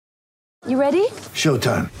You ready?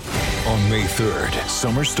 Showtime. On May 3rd,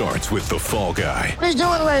 summer starts with The Fall Guy. Let's do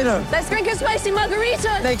it later. Let's drink a spicy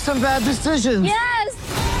margarita. Make some bad decisions. Yes!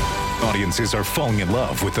 Audiences are falling in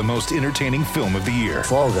love with the most entertaining film of the year.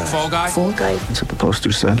 Fall Guy. Fall Guy? Fall guy. That's what the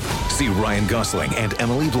poster said. See Ryan Gosling and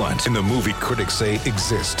Emily Blunt in the movie critics say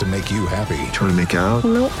exists to make you happy. Trying to make it out?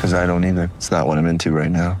 Nope. Because I don't either. It's not what I'm into right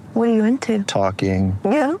now. What are you into? Talking.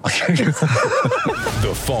 Yeah.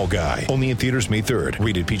 The Fall Guy. Only in theaters May 3rd.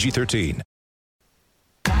 Rated PG-13.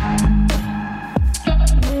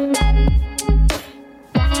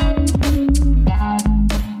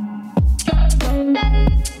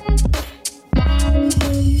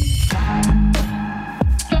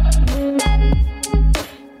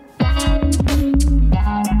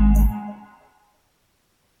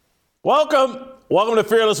 Welcome to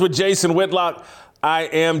Fearless with Jason Whitlock. I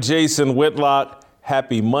am Jason Whitlock.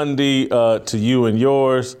 Happy Monday to you and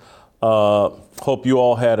yours. Hope you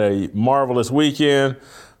all had a marvelous weekend.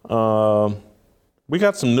 We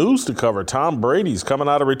got some news to cover. Tom Brady's coming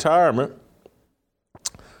out of retirement.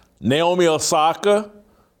 Naomi Osaka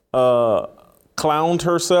clowned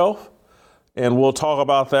herself, and we'll talk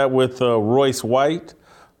about that with Royce White.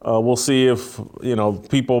 We'll see if,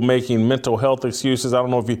 people making mental health excuses. I don't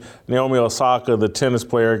know if Naomi Osaka, the tennis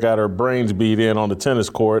player, got her brains beat in on the tennis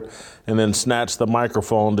court and then snatched the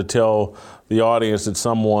microphone to tell the audience that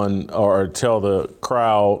tell the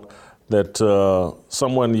crowd that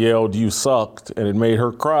someone yelled, "You sucked," and it made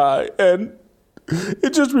her cry. And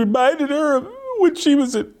it just reminded her of when she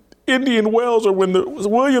was at Indian Wells or when the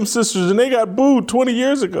Williams sisters, and they got booed 20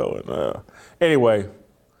 years ago. Anyway.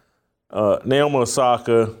 Naomi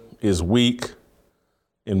Osaka is weak,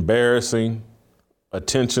 embarrassing,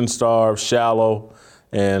 attention-starved, shallow,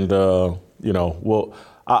 and I'm going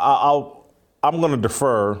to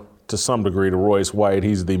defer to some degree to Royce White.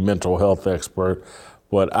 He's the mental health expert,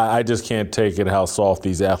 but I just can't take it how soft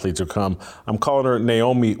these athletes are come. I'm calling her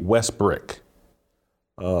Naomi Westbrick,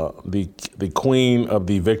 the queen of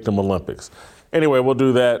the Victim Olympics. Anyway, we'll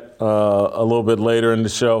do that a little bit later in the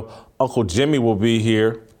show. Uncle Jimmy will be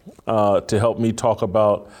here to help me talk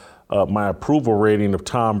about my approval rating of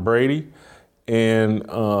Tom Brady. And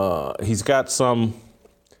he's got some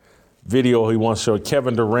video he wants to show.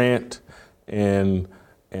 Kevin Durant and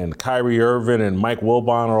Kyrie Irving and Mike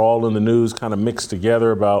Wilbon are all in the news, kind of mixed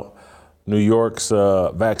together about New York's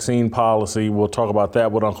vaccine policy. We'll talk about that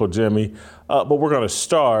with Uncle Jimmy. But we're going to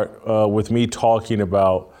start with me talking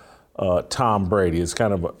about Tom Brady. It's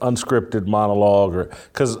kind of an unscripted monologue,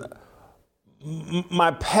 because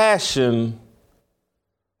my passion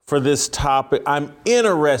for this topic, I'm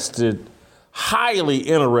highly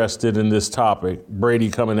interested in this topic,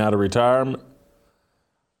 Brady coming out of retirement.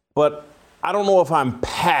 But I don't know if I'm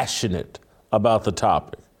passionate about the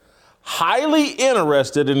topic. Highly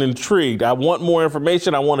interested and intrigued. I want more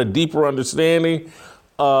information. I want a deeper understanding.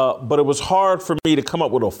 But it was hard for me to come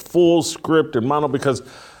up with a full script and monologue because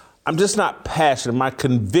I'm just not passionate. My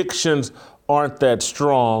convictions aren't that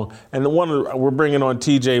strong. And we're bringing on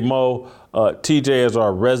TJ Moe. TJ is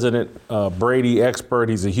our resident Brady expert.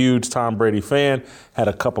 He's a huge Tom Brady fan. Had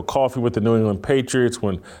a cup of coffee with the New England Patriots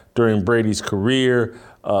during Brady's career.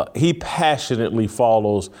 He passionately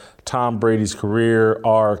follows Tom Brady's career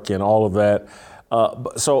arc and all of that.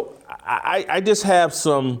 So I just have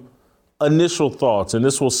some initial thoughts, and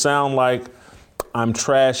this will sound like I'm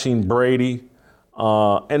trashing Brady,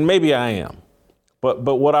 and maybe I am. But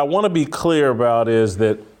what I want to be clear about is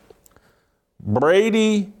that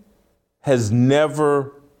Brady has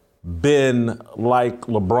never been like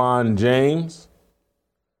LeBron James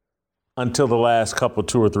until the last couple,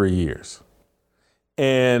 2 or 3 years.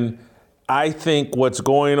 And I think what's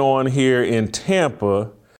going on here in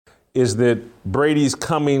Tampa is that Brady's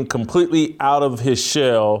coming completely out of his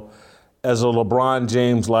shell as a LeBron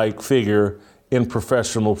James-like figure in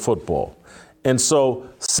professional football. And so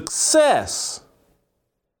success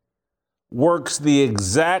works the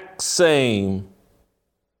exact same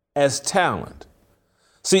as talent.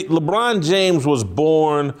 See, LeBron James was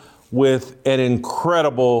born with an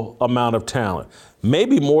incredible amount of talent,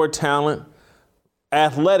 maybe more talent,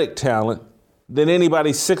 athletic talent, than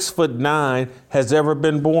anybody 6'9" has ever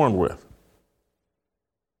been born with.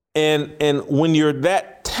 And when you're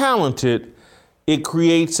that talented, it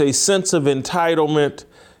creates a sense of entitlement.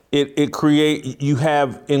 You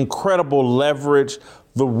have incredible leverage.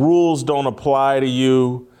 The rules don't apply to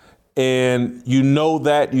you, and you know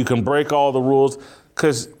that you can break all the rules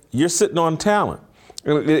because you're sitting on talent.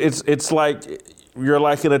 It's like you're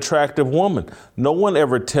like an attractive woman. No one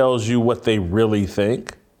ever tells you what they really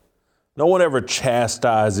think. No one ever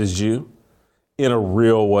chastises you in a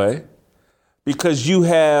real way because you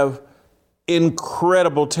have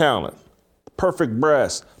incredible talent, perfect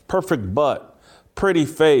breast, perfect butt, pretty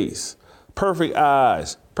face, perfect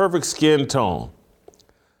eyes, perfect skin tone.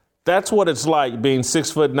 That's what it's like being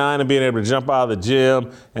 6'9" and being able to jump out of the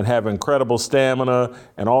gym and have incredible stamina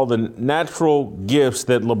and all the natural gifts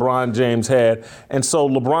that LeBron James had. And so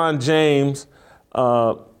LeBron James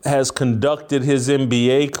has conducted his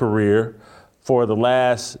NBA career for the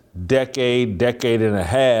last decade and a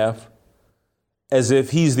half as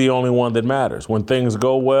if he's the only one that matters. When things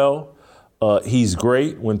go well, he's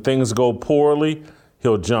great. When things go poorly,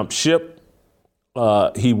 he'll jump ship.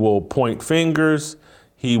 He will point fingers.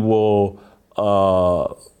 He will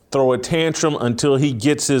throw a tantrum until he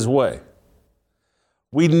gets his way.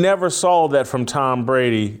 We never saw that from Tom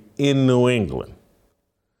Brady in New England.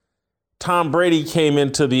 Tom Brady came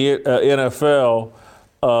into the NFL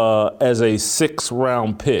as a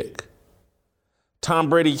 6th-round pick. Tom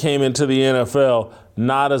Brady came into the NFL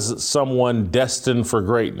not as someone destined for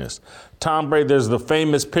greatness. Tom Brady, there's the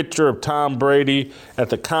famous picture of Tom Brady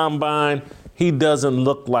at the combine. He doesn't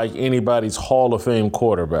look like anybody's Hall of Fame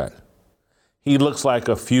quarterback. He looks like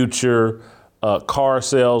a future car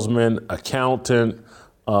salesman, accountant,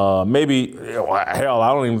 maybe, hell,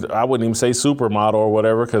 I wouldn't even say supermodel or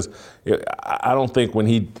whatever, because I don't think when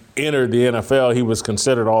he entered the NFL, he was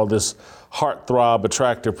considered all this heartthrob,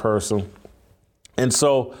 attractive person. And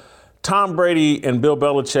so Tom Brady and Bill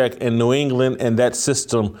Belichick and New England and that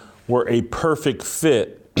system were a perfect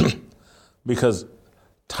fit because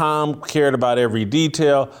Tom cared about every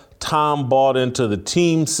detail. Tom bought into the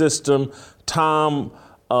team system. Tom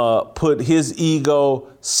put his ego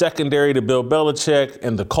secondary to Bill Belichick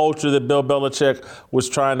and the culture that Bill Belichick was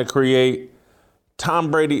trying to create.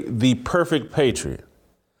 Tom Brady, the perfect Patriot.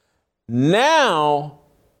 Now,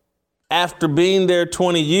 after being there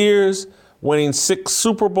 20 years, winning 6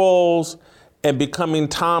 Super Bowls and becoming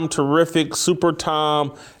Tom Terrific, Super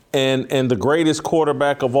Tom, and the greatest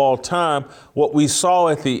quarterback of all time, what we saw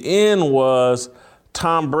at the end was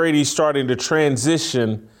Tom Brady starting to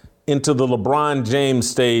transition into the LeBron James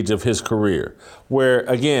stage of his career, where,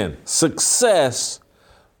 again, success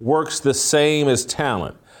works the same as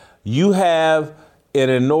talent. You have an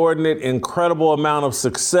inordinate, incredible amount of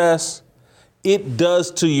success. It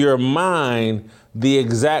does to your mind the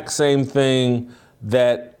exact same thing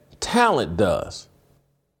that talent does.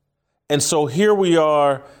 And so here we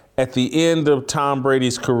are at the end of Tom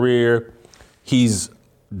Brady's career. He's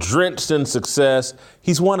drenched in success.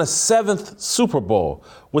 He's won a 7th Super Bowl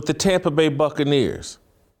with the Tampa Bay Buccaneers.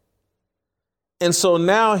 And so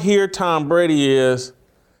now here Tom Brady is,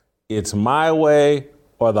 it's my way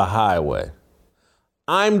or the highway.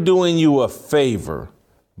 I'm doing you a favor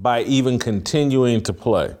by even continuing to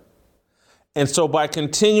play. And so by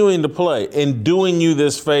continuing to play and doing you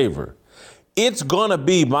this favor, it's going to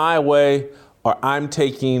be my way or I'm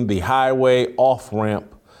taking the highway off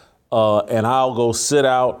ramp and I'll go sit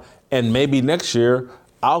out and maybe next year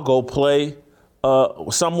I'll go play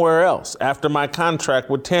somewhere else after my contract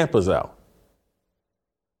with Tampa's out.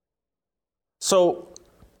 So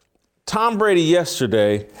Tom Brady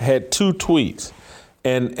yesterday had 2 tweets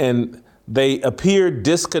and they appear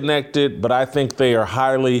disconnected, but I think they are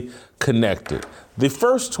highly connected. The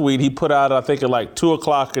first tweet he put out, I think at like 2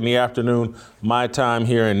 o'clock in the afternoon, my time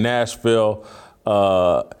here in Nashville.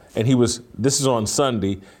 And this is on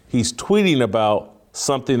Sunday. He's tweeting about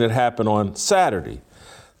something that happened on Saturday.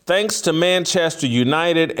 Thanks to Manchester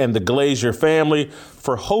United and the Glazer family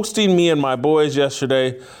for hosting me and my boys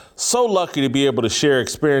yesterday. So lucky to be able to share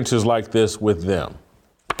experiences like this with them.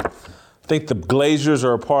 I think the Glazers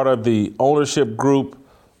are a part of the ownership group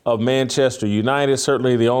of Manchester United,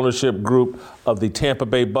 certainly the ownership group of the Tampa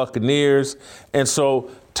Bay Buccaneers. And so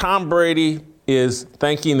Tom Brady is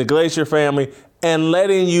thanking the Glazer family and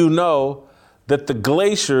letting you know that the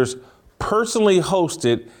Glazers personally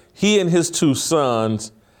hosted he and his 2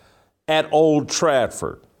 sons at Old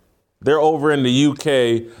Trafford. They're over in the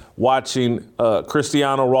UK watching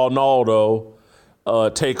Cristiano Ronaldo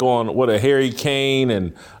take on Harry Kane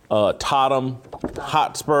and Tottenham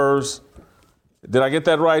Hotspurs. Did I get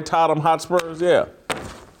that right? Tottenham Hotspurs? Yeah.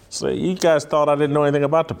 So you guys thought I didn't know anything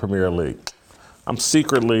about the Premier League. I'm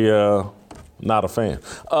secretly not a fan.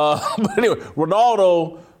 But anyway,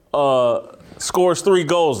 Ronaldo scores 3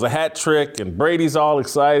 goals, the hat trick, and Brady's all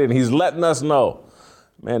excited, and he's letting us know,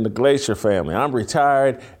 man, the Glazer family, I'm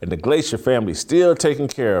retired, and the Glazer family's still taking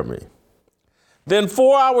care of me. Then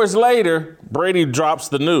 4 hours later, Brady drops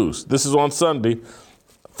the news. This is on Sunday.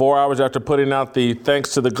 4 hours after putting out the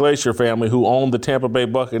thanks to the Glazer family who owned the Tampa Bay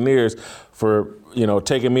Buccaneers for,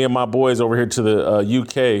 taking me and my boys over here to the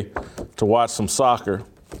UK to watch some soccer.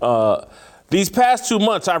 These past 2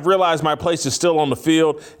 months, I've realized my place is still on the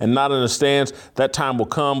field and not in the stands. That time will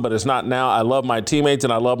come, but it's not now. I love my teammates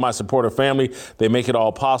and I love my supportive family. They make it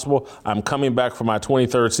all possible. I'm coming back for my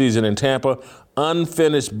 23rd season in Tampa.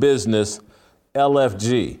 Unfinished business,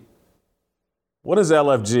 LFG. What is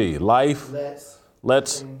LFG? Life?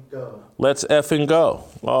 Let's go. Let's effing go.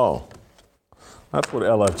 Oh, that's what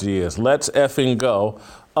LFG is. Let's effing go.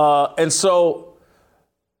 And so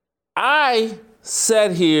I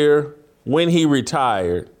sat here when he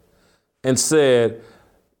retired and said,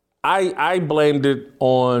 I blamed it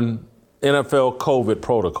on NFL COVID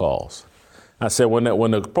protocols. I said, when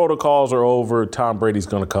the protocols are over, Tom Brady's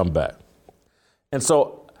going to come back. And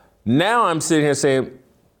so now I'm sitting here saying,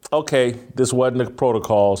 okay, this wasn't the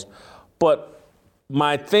protocols, but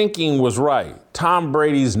my thinking was right. Tom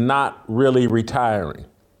Brady's not really retiring.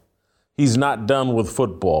 He's not done with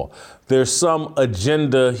football. There's some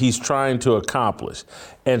agenda he's trying to accomplish.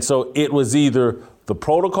 And so it was either the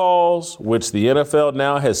protocols, which the NFL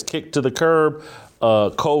now has kicked to the curb,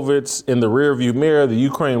 COVID's in the rearview mirror, the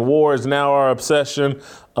Ukraine war is now our obsession.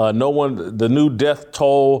 The new death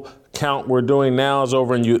toll count we're doing now is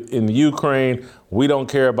over in the Ukraine. We don't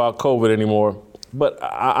care about COVID anymore. But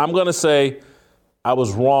I'm going to say I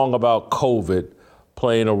was wrong about COVID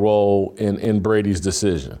playing a role in Brady's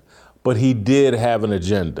decision. But he did have an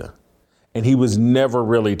agenda, and he was never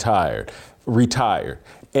really retired.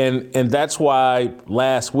 And that's why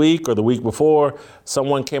last week or the week before,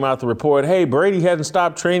 someone came out to report, hey, Brady hasn't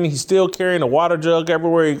stopped training. He's still carrying a water jug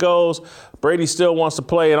everywhere he goes. Brady still wants to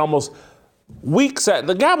play. And almost weeks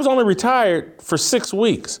the guy was only retired for 6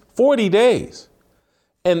 weeks, 40 days.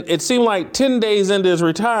 And it seemed like 10 days into his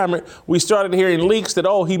retirement, we started hearing leaks that,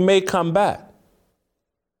 he may come back.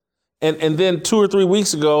 And then 2 or 3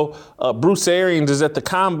 weeks ago, Bruce Arians is at the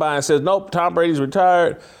combine and says, nope, Tom Brady's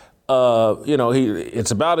retired.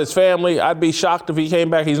 It's about his family. I'd be shocked if he came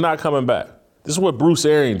back. He's not coming back. This is what Bruce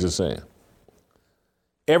Arians is saying.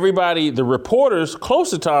 Everybody, the reporters close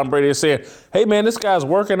to Tom Brady are saying, hey, man, this guy's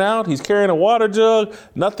working out. He's carrying a water jug.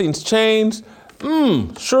 Nothing's changed.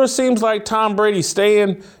 Sure seems like Tom Brady's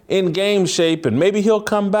staying in game shape and maybe he'll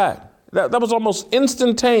come back. That was almost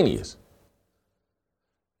instantaneous.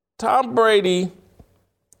 Tom Brady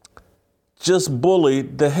just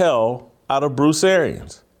bullied the hell out of Bruce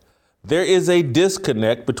Arians. There is a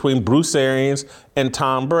disconnect between Bruce Arians and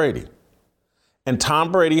Tom Brady. And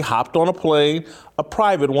Tom Brady hopped on a plane, a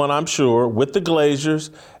private one, I'm sure, with the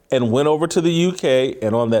Glazers and went over to the UK.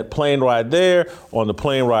 And on that plane ride there, on the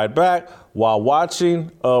plane ride back, while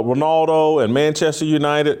watching Ronaldo and Manchester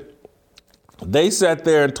United, they sat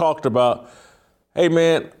there and talked about, hey,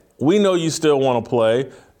 man, we know you still want to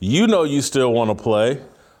play. You know you still want to play.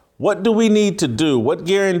 What do we need to do? What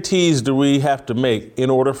guarantees do we have to make in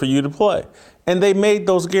order for you to play? And they made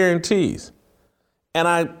those guarantees. And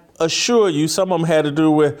I assure you, some of them had to do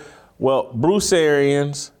with, Bruce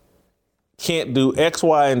Arians can't do X,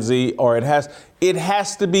 Y, and Z, or it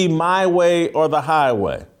has to be my way or the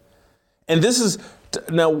highway. And this is,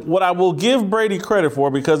 now what I will give Brady credit for,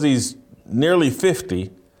 because he's nearly 50,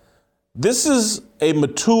 this is a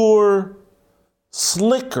mature,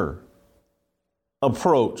 slicker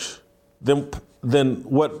approach than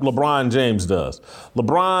what LeBron James does.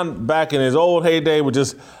 LeBron, back in his old heyday, would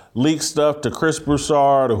just leak stuff to Chris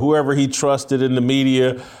Broussard or whoever he trusted in the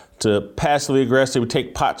media to passively aggressive, would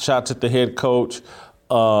take pot shots at the head coach.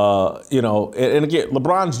 And again,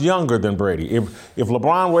 LeBron's younger than Brady. If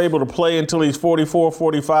LeBron were able to play until he's 44,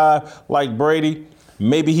 45 like Brady,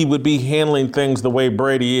 maybe he would be handling things the way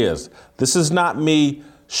Brady is. This is not me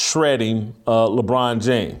shredding LeBron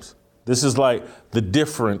James. This is like the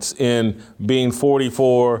difference in being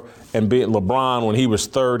 44 and being LeBron when he was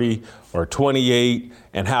 30 or 28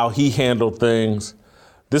 and how he handled things.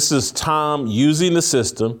 This is Tom using the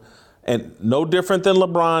system, and no different than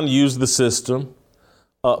LeBron used the system.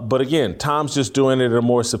 But again, Tom's just doing it in a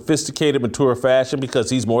more sophisticated, mature fashion because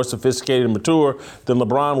he's more sophisticated and mature than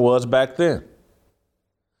LeBron was back then.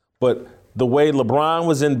 But the way LeBron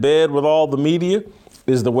was in bed with all the media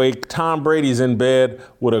is the way Tom Brady's in bed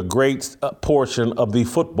with a great portion of the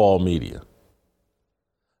football media.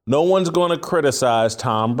 No one's going to criticize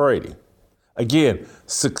Tom Brady. Again,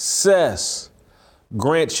 success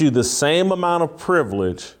grants you the same amount of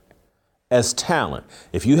privilege as talent.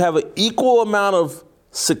 If you have an equal amount of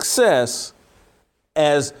success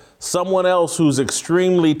as someone else who's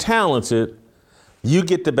extremely talented, you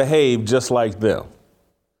get to behave just like them.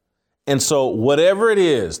 And so whatever it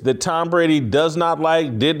is that Tom Brady does not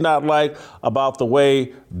like, did not like about the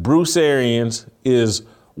way Bruce Arians is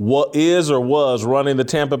or was running the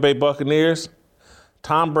Tampa Bay Buccaneers,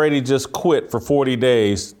 Tom Brady just quit for 40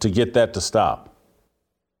 days to get that to stop.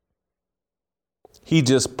 He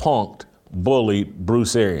just bullied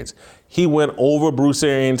Bruce Arians. He went over Bruce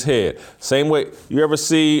Arians' head. Same way, you ever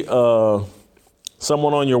see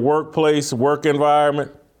someone on your workplace, work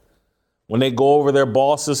environment, when they go over their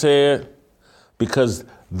boss's head because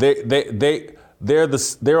they're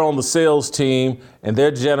on the sales team and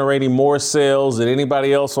they're generating more sales than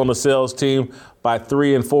anybody else on the sales team by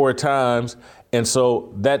 3 and 4 times. And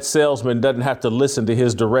so that salesman doesn't have to listen to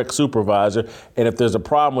his direct supervisor. And if there's a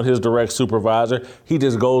problem with his direct supervisor, he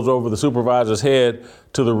just goes over the supervisor's head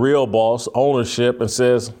to the real boss, ownership, and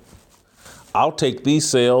says, I'll take these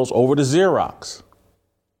sales over to Xerox.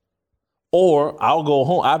 Or I'll go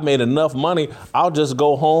home. I've made enough money. I'll just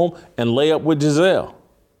go home and lay up with Giselle.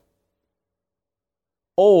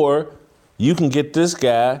 Or you can get this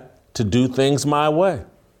guy to do things my way.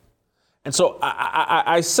 And so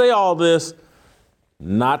I say all this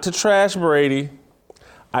not to trash Brady.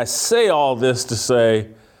 I say all this to say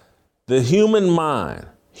the human mind,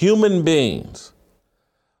 human beings,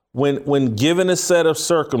 when given a set of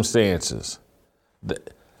circumstances,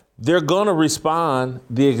 they're going to respond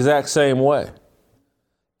the exact same way.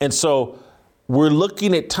 And so we're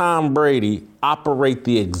looking at Tom Brady operate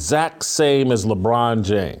the exact same as LeBron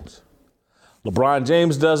James. LeBron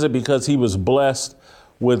James does it because he was blessed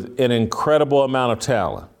with an incredible amount of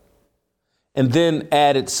talent and then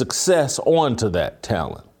added success onto that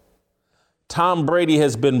talent. Tom Brady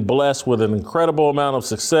has been blessed with an incredible amount of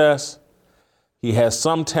success. He has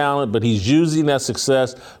some talent, but he's using that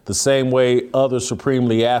success the same way other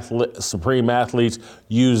supreme athletes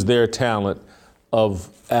use their talent of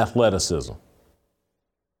athleticism.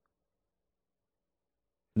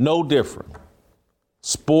 No different.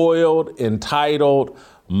 Spoiled, entitled,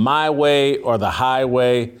 my way or the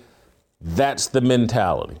highway. That's the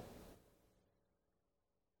mentality.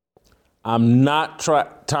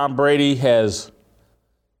 Tom Brady has,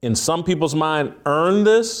 in some people's mind, earned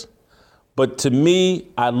this. But to me,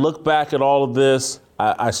 I look back at all of this,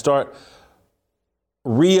 I start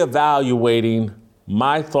reevaluating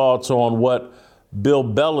my thoughts on what Bill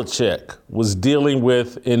Belichick was dealing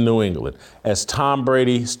with in New England as Tom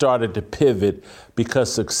Brady started to pivot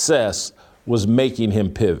because success was making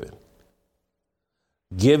him pivot.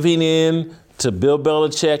 Giving in to Bill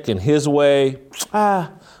Belichick and his way,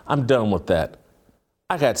 I'm done with that.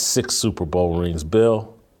 I got 6 Super Bowl rings,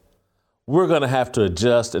 Bill. We're going to have to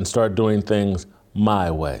adjust and start doing things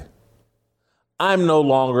my way. I'm no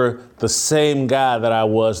longer the same guy that I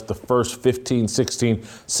was the first 15, 16,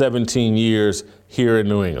 17 years here in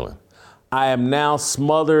New England. I am now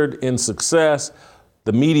smothered in success.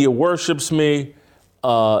 The media worships me.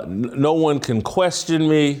 No one can question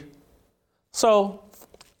me. So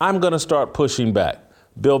I'm going to start pushing back.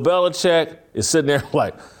 Bill Belichick is sitting there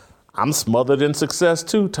like, I'm smothered in success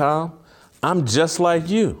too, Tom. I'm just like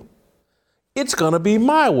you. It's going to be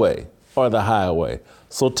my way or the highway.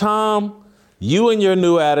 So, Tom, you and your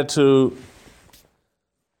new attitude,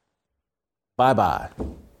 bye-bye.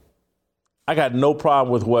 I got no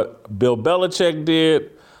problem with what Bill Belichick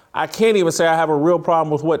did. I can't even say I have a real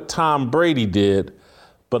problem with what Tom Brady did,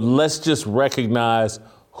 but let's just recognize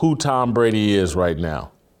who Tom Brady is right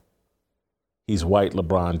now. He's white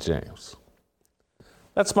LeBron James.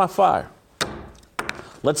 That's my fire.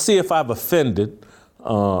 Let's see if I've offended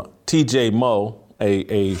TJ Moe,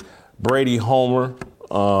 a Brady homer,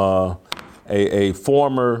 a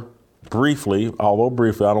former, although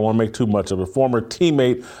briefly, I don't want to make too much of it, former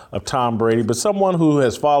teammate of Tom Brady, but someone who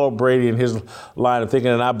has followed Brady in his line of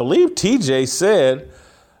thinking. And I believe TJ said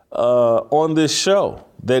on this show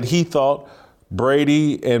that he thought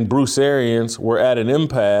Brady and Bruce Arians were at an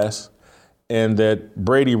impasse and that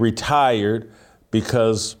Brady retired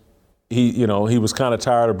because he was kind of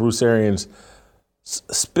tired of Bruce Arians'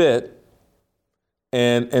 spit.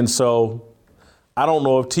 And so I don't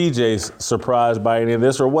know if TJ's surprised by any of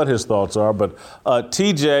this or what his thoughts are, but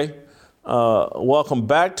TJ, welcome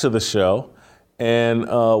back to the show. And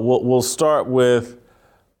we'll start with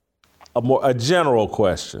a general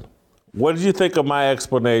question. What did you think of my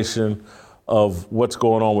explanation of what's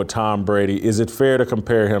going on with Tom Brady? Is it fair to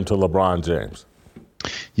compare him to LeBron James?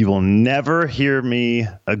 You will never hear me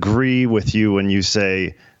agree with you when you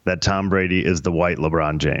say that Tom Brady is the white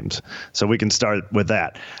LeBron James. So we can start with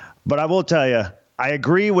that. But I will tell you, I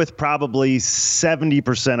agree with probably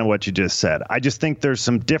 70% of what you just said. I just think there's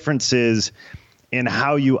some differences in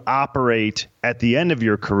how you operate at the end of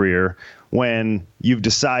your career when you've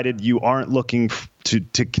decided you aren't looking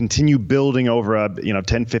to continue building over a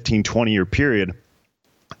 10, 15, 20-year period.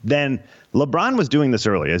 Then LeBron was doing this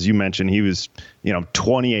early. As you mentioned, he was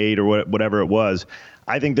 28 or whatever it was.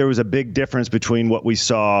 I think there was a big difference between what we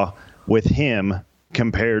saw with him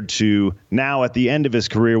compared to now at the end of his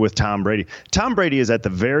career with Tom Brady. Tom Brady is at the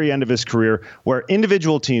very end of his career where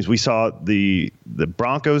individual teams, we saw the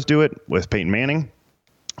Broncos do it with Peyton Manning.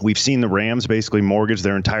 We've seen the Rams basically mortgage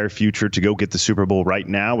their entire future to go get the Super Bowl right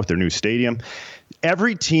now with their new stadium.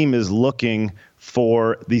 Every team is looking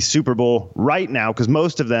for the Super Bowl right now because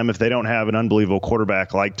most of them, if they don't have an unbelievable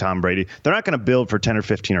quarterback like Tom Brady, they're not going to build for 10 or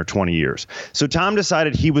 15 or 20 years. So Tom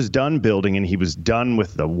decided he was done building, and he was done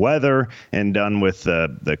with the weather and done with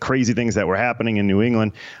the crazy things that were happening in New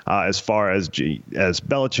England as far as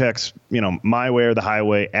Belichick's, my way or the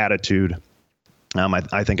highway attitude.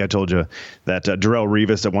 I think I told you that Darrelle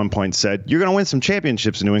Revis at one point said, you're going to win some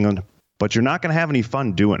championships in New England, but you're not going to have any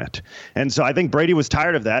fun doing it. And so I think Brady was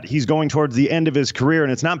tired of that. He's going towards the end of his career,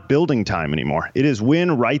 and it's not building time anymore. It is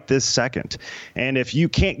win right this second. And if you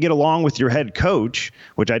can't get along with your head coach,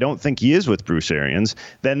 which I don't think he is with Bruce Arians,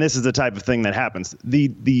 then this is the type of thing that happens.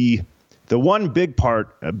 The one big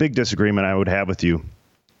part, a big disagreement I would have with you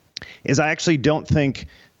is I actually don't think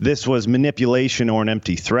this was manipulation or an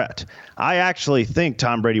empty threat. I actually think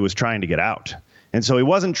Tom Brady was trying to get out. And so he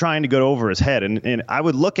wasn't trying to go over his head. And I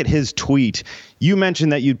would look at his tweet. You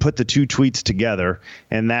mentioned that you'd put the two tweets together,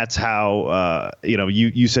 and that's how,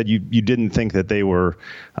 you said you didn't think that they were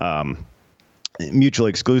mutually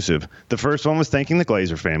exclusive. The first one was thanking the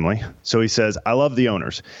Glazer family. So he says, I love the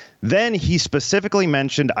owners. Then he specifically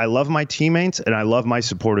mentioned, I love my teammates and I love my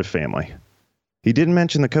supportive family. He didn't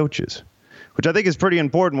mention the coaches, which I think is pretty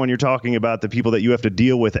important when you're talking about the people that you have to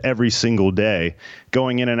deal with every single day,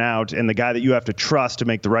 going in and out, and the guy that you have to trust to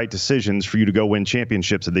make the right decisions for you to go win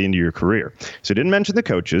championships at the end of your career. So he didn't mention the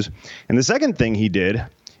coaches. And the second thing he did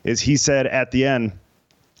is he said at the end,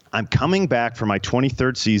 I'm coming back for my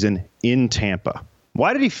 23rd season in Tampa.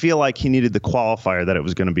 Why did he feel like he needed the qualifier that it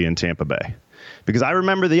was going to be in Tampa Bay? Because I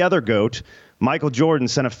remember the other GOAT, Michael Jordan,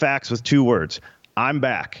 sent a fax with 2 words. I'm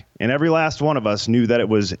back. And every last one of us knew that it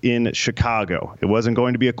was in Chicago. It wasn't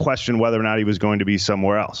going to be a question whether or not he was going to be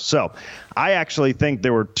somewhere else. So I actually think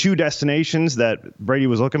there were 2 destinations that Brady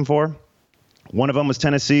was looking for. One of them was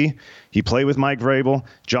Tennessee. He played with Mike Vrabel.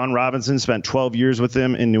 John Robinson spent 12 years with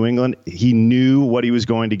him in New England. He knew what he was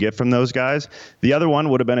going to get from those guys. The other one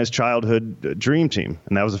would have been his childhood dream team,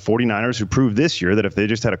 and that was the 49ers, who proved this year that if they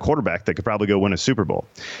just had a quarterback, they could probably go win a Super Bowl.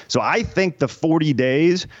 So I think the 40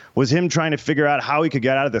 days was him trying to figure out how he could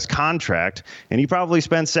get out of this contract, and he probably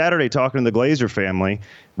spent Saturday talking to the Glazer family,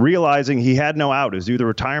 realizing he had no out. It was either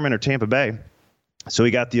retirement or Tampa Bay. So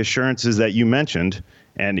he got the assurances that you mentioned,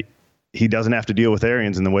 and he doesn't have to deal with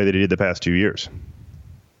Arians in the way that he did the past 2 years.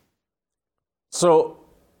 So,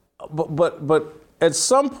 but at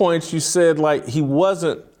some point you said like he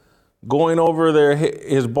wasn't going over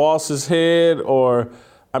his boss's head, or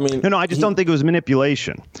I mean. No, I just don't think it was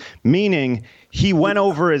manipulation. Meaning he went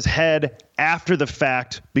over his head after the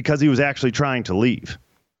fact because he was actually trying to leave.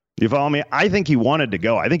 You follow me? I think he wanted to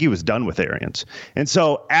go. I think he was done with Arians. And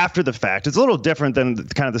so after the fact, it's a little different than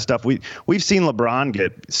kind of the stuff we've seen LeBron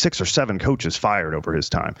get 6 or 7 coaches fired over his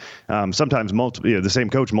time. Sometimes the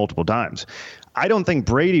same coach multiple times. I don't think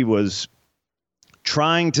Brady was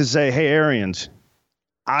trying to say, hey, Arians,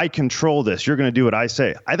 I control this. You're going to do what I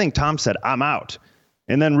say. I think Tom said, I'm out.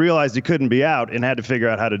 And then realized he couldn't be out and had to figure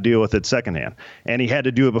out how to deal with it secondhand. And he had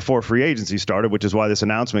to do it before free agency started, which is why this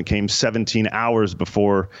announcement came 17 hours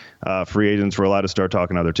before free agents were allowed to start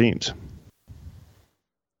talking to other teams.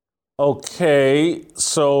 Okay,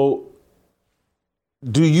 so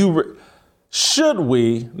should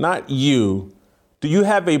we, not you, do you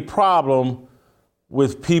have a problem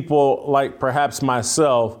with people like perhaps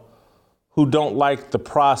myself who don't like the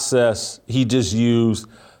process he just used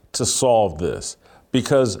to solve this?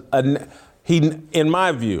 Because in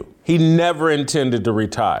my view, he never intended to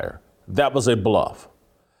retire. That was a bluff.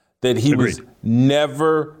 That he Agreed. was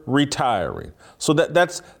never retiring. So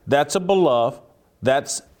that's a bluff.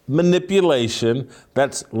 That's manipulation.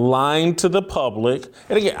 That's lying to the public.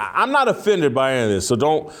 And again, I'm not offended by any of this.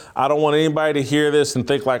 So I don't want anybody to hear this and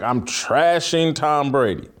think like I'm trashing Tom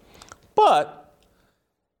Brady. But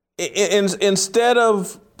instead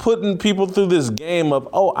of putting people through this game of,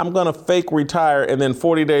 I'm going to fake retire, and then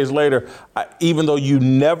 40 days later, even though you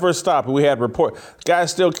never stop, we had guy's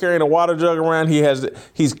still carrying a water jug around.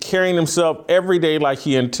 He's carrying himself every day like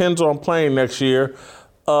he intends on playing next year.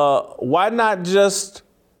 Why not just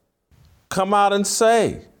come out and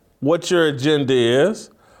say what your agenda is,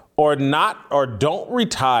 or don't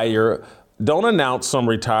retire, don't announce some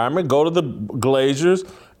retirement, go to the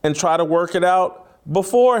Glazers and try to work it out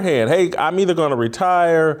beforehand. Hey, I'm either going to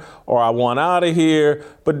retire or I want out of here.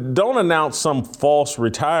 But don't announce some false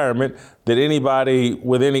retirement that anybody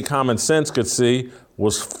with any common sense could see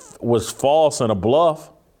was false and a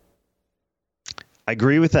bluff. I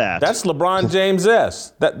agree with that. That's LeBron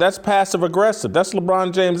James-esque. That's passive aggressive. That's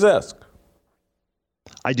LeBron James-esque.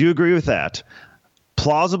 I do agree with that.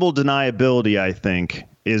 Plausible deniability, I think,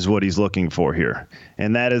 is what he's looking for here.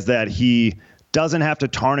 And that is that he doesn't have to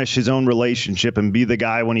tarnish his own relationship and be the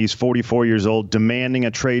guy when he's 44 years old demanding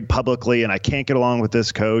a trade publicly, and I can't get along with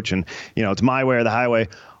this coach, and it's my way or the highway.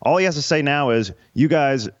 All he has to say now is, you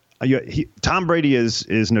guys, Tom Brady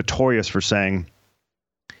is notorious for saying,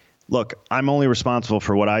 look, I'm only responsible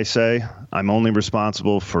for what I say. I'm only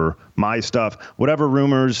responsible for my stuff. Whatever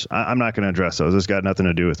rumors, I'm not going to address those. It's got nothing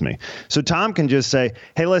to do with me. So Tom can just say,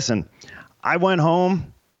 hey, listen, I went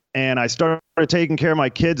home and I started taking care of my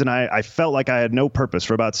kids, and I felt like I had no purpose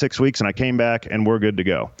for about 6 weeks, and I came back and we're good to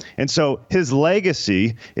go. And so his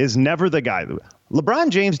legacy is never the guy. LeBron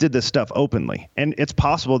James did this stuff openly, and it's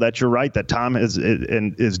possible that you're right that Tom is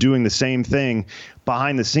doing the same thing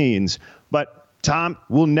behind the scenes, but Tom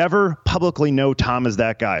will never publicly know Tom is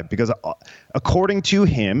that guy, because according to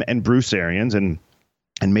him and Bruce Arians, and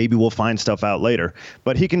maybe we'll find stuff out later,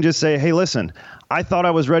 but he can just say, hey, listen, I thought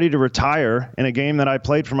I was ready to retire in a game that I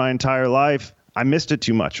played for my entire life. I missed it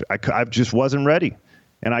too much. I just wasn't ready.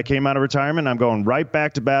 And I came out of retirement, and I'm going right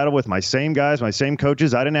back to battle with my same guys, my same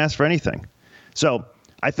coaches. I didn't ask for anything. So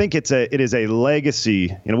I think it is a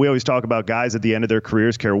legacy. We always talk about guys at the end of their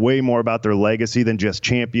careers care way more about their legacy than just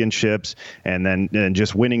championships and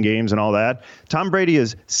just winning games and all that. Tom Brady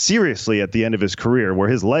is seriously at the end of his career, where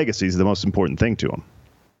his legacy is the most important thing to him.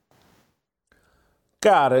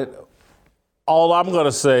 Got it. All I'm going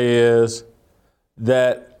to say is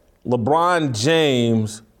that LeBron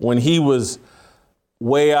James, when he was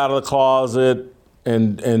way out of the closet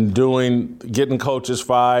and getting coaches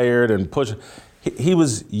fired and pushing, he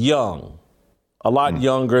was young, a lot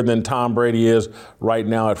younger than Tom Brady is right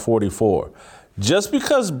now at 44. Just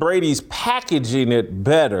because Brady's packaging it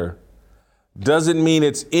better doesn't mean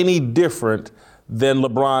it's any different than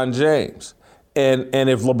LeBron James. And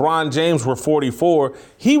if LeBron James were 44,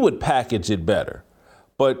 he would package it better.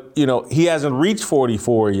 But, he hasn't reached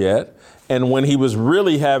 44 yet. And when he was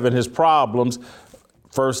really having his problems,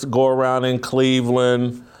 first go around in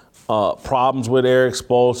Cleveland, problems with Eric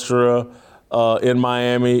Spoelstra, in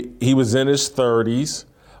Miami, he was in his 30s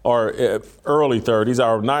or early 30s,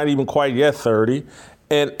 or not even quite yet 30.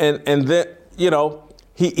 And then,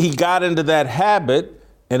 he got into that habit,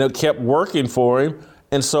 and it kept working for him.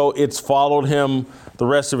 And so it's followed him the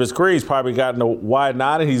rest of his career. He's probably gotten to widen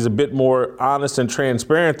out, and he's a bit more honest and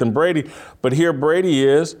transparent than Brady. But here Brady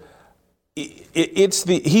is,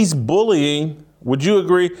 he's bullying. Would you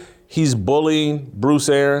agree? He's bullying Bruce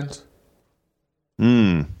Arians?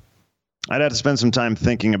 I'd have to spend some time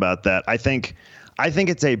thinking about that. I think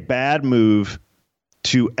it's a bad move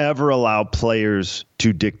to ever allow players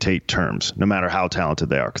to dictate terms, no matter how talented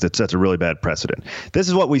they are, because it sets a really bad precedent. This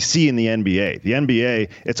is what we see in the NBA. The NBA,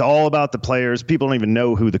 it's all about the players. People don't even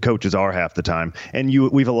know who the coaches are half the time. And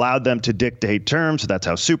we've allowed them to dictate terms. That's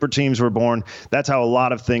how super teams were born. That's how a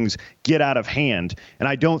lot of things get out of hand. And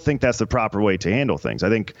I don't think that's the proper way to handle things. I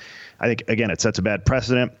think again, it sets a bad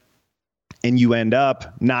precedent. And you end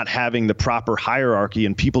up not having the proper hierarchy,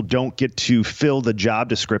 and people don't get to fill the job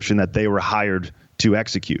description that they were hired to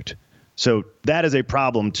execute. So that is a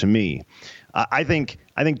problem to me. I think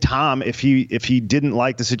Tom, if he didn't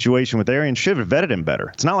like the situation with Arians, should have vetted him better.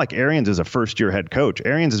 It's not like Arians is a first-year head coach.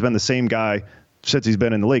 Arians has been the same guy since he's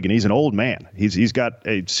been in the league, and he's an old man. He's got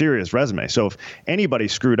a serious resume. So if anybody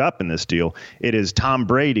screwed up in this deal, it is Tom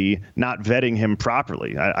Brady not vetting him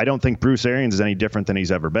properly. I don't think Bruce Arians is any different than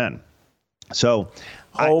he's ever been. So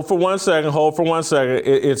Hold for one second.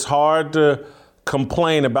 It's hard to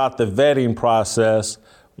complain about the vetting process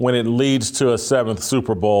when it leads to a 7th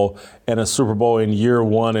Super Bowl and a Super Bowl in year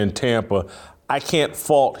 1 in Tampa. I can't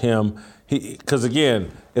fault him because,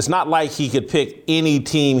 again, it's not like he could pick any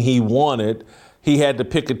team he wanted. He had to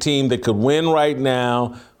pick a team that could win right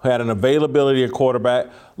now, who had an availability at quarterback.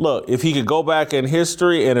 Look, if he could go back in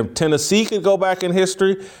history, and if Tennessee could go back in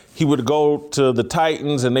history, he would go to the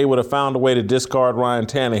Titans and they would have found a way to discard Ryan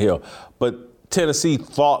Tannehill. But Tennessee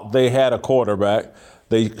thought they had a quarterback.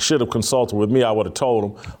 They should have consulted with me. I would have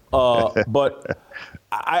told them. But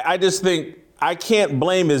I just think I can't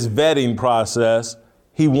blame his vetting process.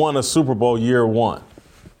 He won a Super Bowl year 1.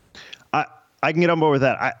 I can get on board with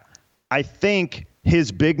that. I think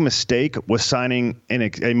his big mistake was signing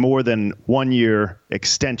a more than 1 year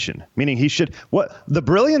extension, meaning the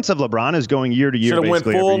brilliance of LeBron is going year to year. Should have went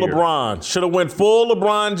full LeBron. Should have went full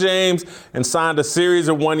LeBron James and signed a series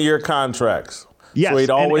of 1 year contracts. Yes. So he'd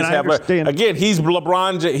always and have again, he is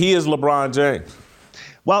LeBron James.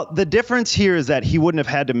 Well, the difference here is that he wouldn't have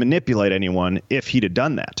had to manipulate anyone if he'd have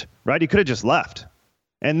done that, right? He could have just left.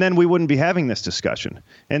 And then we wouldn't be having this discussion.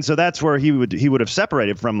 And so that's where he would have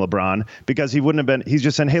separated from LeBron, because he wouldn't have been. He's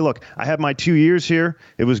just saying, hey, look, I have my 2 years here.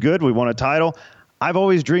 It was good. We won a title. I've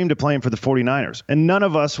always dreamed of playing for the 49ers. And none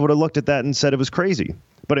of us would have looked at that and said it was crazy.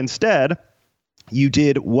 But instead, you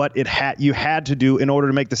did what you had to do in order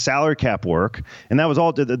to make the salary cap work. And that was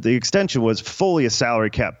all. The extension was fully a salary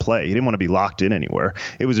cap play. He didn't want to be locked in anywhere.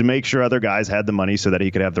 It was to make sure other guys had the money so that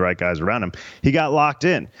he could have the right guys around him. He got locked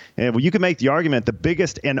in. And you could make the argument the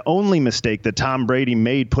biggest and only mistake that Tom Brady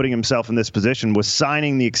made putting himself in this position was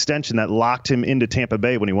signing the extension that locked him into Tampa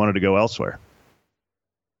Bay when he wanted to go elsewhere.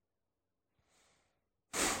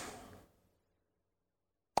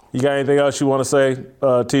 You got anything else you want to say,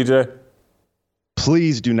 TJ?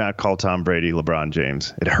 Please do not call Tom Brady LeBron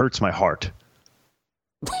James. It hurts my heart.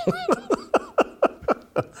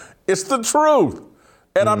 It's the truth.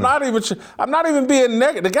 And I'm not even being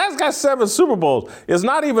negative. The guy's got 7 Super Bowls. It's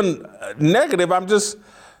not even negative. I'm just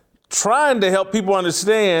trying to help people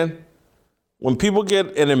understand when people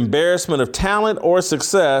get an embarrassment of talent or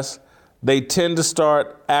success, they tend to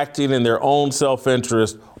start acting in their own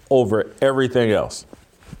self-interest over everything else.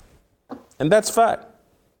 And that's fact.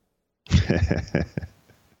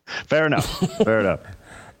 Fair enough. Fair enough.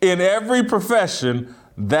 In every profession,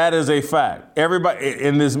 that is a fact. Everybody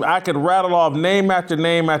in this, I could rattle off name after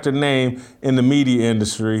name after name in the media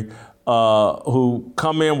industry who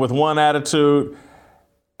come in with one attitude.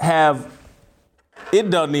 It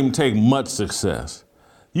doesn't even take much success.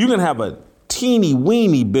 You can have a teeny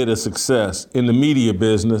weeny bit of success in the media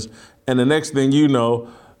business, and the next thing you know,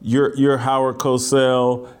 you're Howard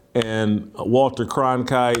Cosell and Walter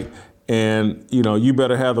Cronkite. And, you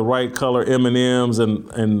better have the right color M&Ms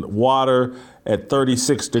and water at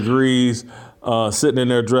 36 degrees sitting in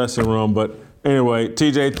their dressing room. But anyway,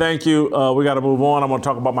 TJ, thank you. We got to move on. I'm going to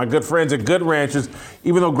talk about my good friends at Good Ranchers.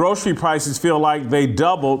 Even though grocery prices feel like they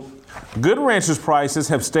doubled, Good Ranchers prices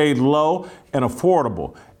have stayed low and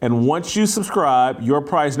affordable. And once you subscribe, your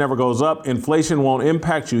price never goes up. Inflation won't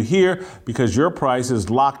impact you here because your price is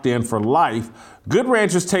locked in for life. Good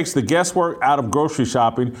Ranchers takes the guesswork out of grocery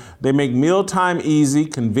shopping. They make mealtime easy,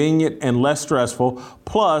 convenient, and less stressful.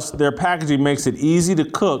 Plus, their packaging makes it easy to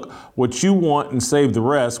cook what you want and save the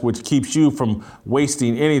rest, which keeps you from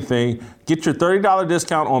wasting anything. Get your $30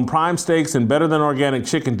 discount on prime steaks and better than organic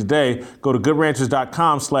chicken today. Go to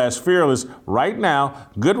goodranchers.com/fearless right now.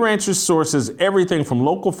 Good Ranchers sources everything from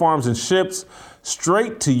local farms and ships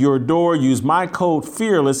straight to your door. Use my code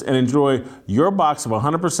FEARLESS and enjoy your box of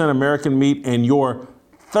 100% American meat and your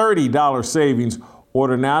 $30 savings.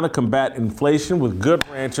 Order now to combat inflation with Good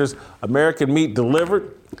Ranchers. American meat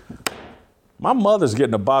delivered. My mother's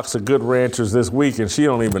getting a box of Good Ranchers this week, and she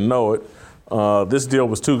don't even know it. This deal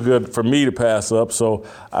was too good for me to pass up, so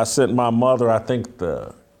I sent my mother, I think,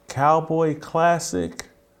 the Cowboy Classic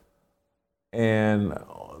and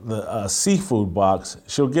the seafood box.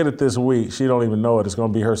 She'll get it this week. She don't even know it. It's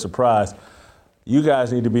going to be her surprise. You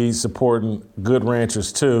guys need to be supporting Good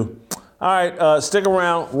Ranchers too. All right, stick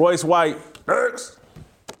around. Royce White. Next.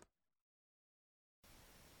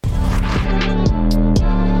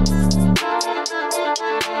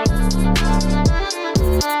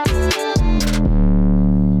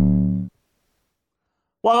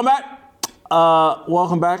 Welcome back.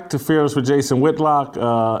 Welcome back to Fearless with Jason Whitlock.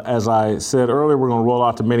 As I said earlier, we're going to roll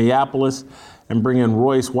out to Minneapolis and bring in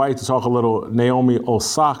Royce White to talk a little Naomi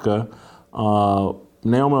Osaka.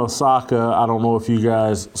 Naomi Osaka, I don't know if you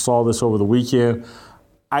guys saw this over the weekend.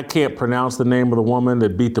 I can't pronounce the name of the woman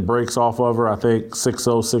that beat the brakes off of her, I think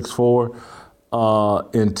 6'0",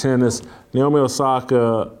 6'4", in tennis. Naomi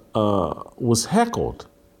Osaka was heckled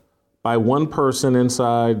by one person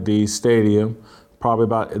inside the stadium.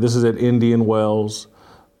 This is at Indian Wells.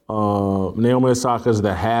 Naomi Osaka is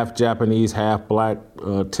the half Japanese, half black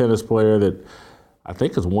tennis player that I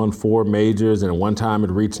think has won 4 majors and at one time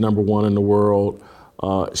had reached number 1 in the world.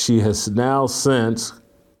 She has now since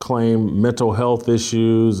claimed mental health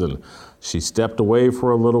issues and she stepped away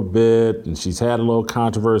for a little bit and she's had a little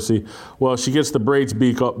controversy. Well, she gets the brakes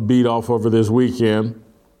beat off of her this weekend,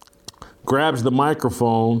 grabs the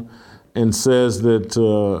microphone and says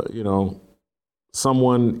that,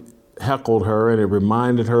 someone heckled her and it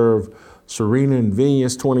reminded her of Serena and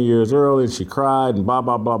Venus 20 years earlier, and she cried and blah,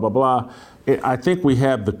 blah, blah, blah, blah. I think we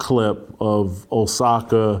have the clip of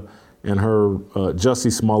Osaka and her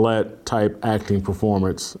Jussie Smollett type acting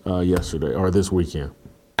performance yesterday or this weekend.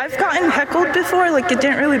 I've gotten heckled before, like it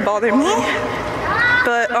didn't really bother me,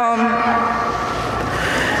 but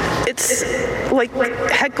it's like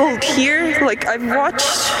heckled here. Like I've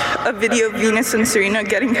watched a video of Venus and Serena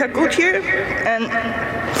getting heckled here, and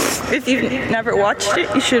if you've never watched it,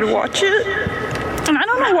 you should watch it. And I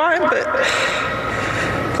don't know why, but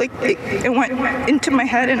like it went into my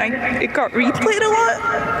head and it got replayed a lot.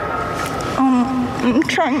 I'm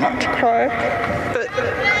trying not to cry, but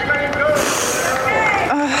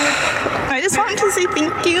I just wanted to say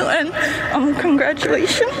thank you and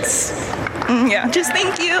congratulations. Yeah, just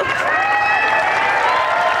thank you. I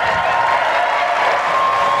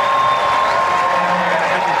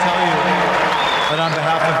can tell you that on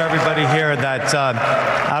behalf of everybody here that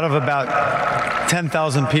out of about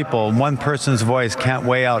 10,000 people, one person's voice can't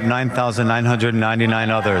weigh out 9,999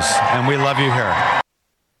 others. And we love you here.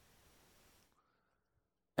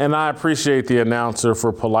 And I appreciate the announcer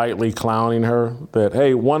for politely clowning her that,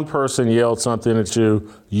 hey, one person yelled something at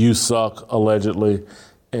you, you suck, allegedly,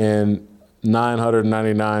 and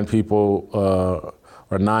 999 people,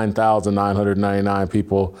 or 9,999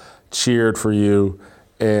 people cheered for you.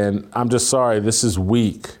 And I'm just sorry, this is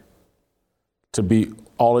weak to be,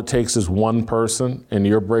 all it takes is one person and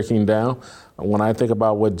you're breaking down. When I think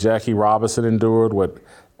about what Jackie Robinson endured, what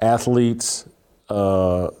athletes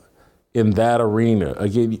in that arena,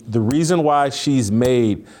 again, the reason why she's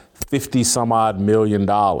made $50 some odd million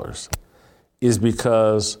is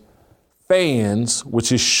because fans,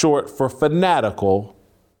 which is short for fanatical,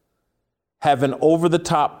 have an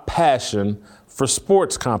over-the-top passion for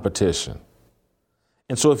sports competition.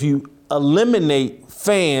 And so if you eliminate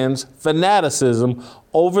fans' fanaticism,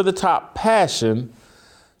 over-the-top passion,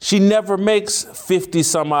 she never makes $50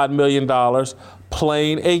 some odd million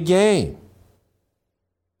playing a game.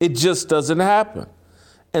 It just doesn't happen.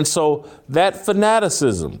 And so that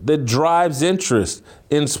fanaticism that drives interest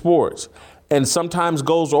in sports and sometimes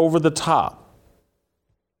goes over the top.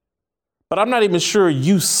 But I'm not even sure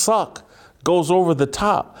you suck goes over the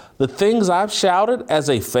top. The things I've shouted as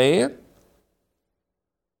a fan,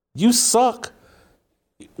 you suck,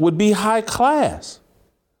 would be high class.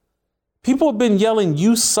 People have been yelling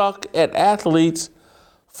you suck at athletes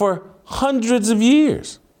for hundreds of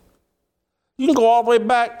years. You can go all the way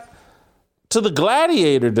back to the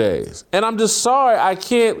gladiator days. And I'm just sorry I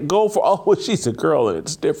can't go for, oh, well, she's a girl and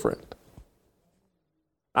it's different.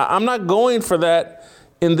 I'm not going for that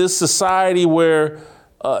in this society where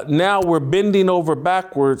now we're bending over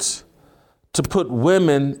backwards to put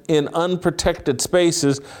women in unprotected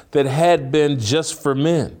spaces that had been just for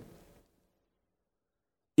men.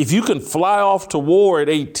 If you can fly off to war at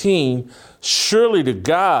 18, surely to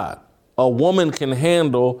God, a woman can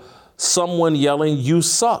handle someone yelling, you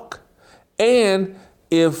suck. And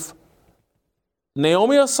if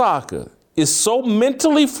Naomi Osaka is so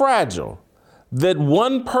mentally fragile that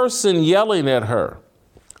one person yelling at her,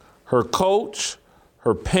 her coach,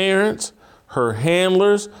 her parents, her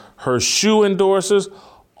handlers, her shoe endorsers,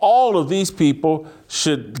 all of these people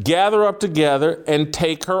should gather up together and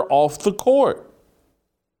take her off the court.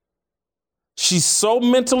 She's so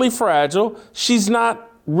mentally fragile, she's not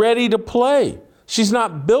ready to play. She's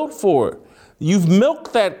not built for it. You've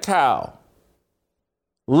milked that cow.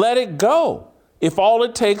 Let it go. If all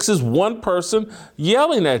it takes is one person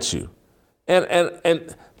yelling at you.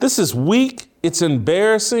 And this is weak, it's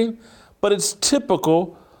embarrassing, but it's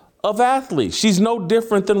typical of athletes. She's no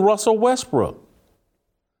different than Russell Westbrook,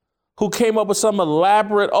 who came up with some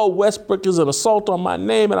elaborate, oh, Westbrook is an assault on my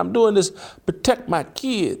name and I'm doing this to protect my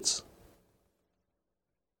kids.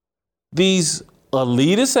 These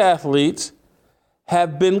elitist athletes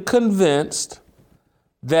have been convinced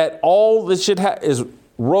that all that should have is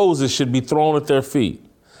roses should be thrown at their feet.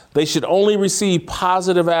 They should only receive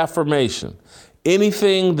positive affirmation.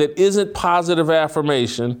 Anything that isn't positive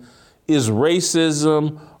affirmation is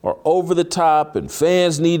racism or over the top, and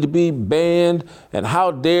fans need to be banned, and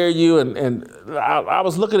how dare you. And I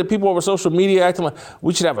was looking at people over social media acting like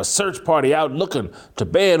we should have a search party out looking to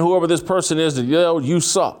ban whoever this person is that yelled, you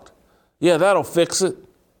sucked. Yeah, that'll fix it.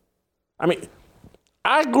 I mean,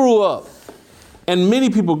 I grew up, and many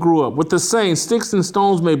people grew up with the saying, sticks and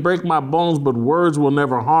stones may break my bones, but words will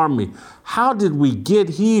never harm me. How did we get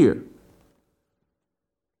here?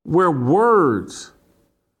 Where words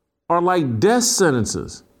are like death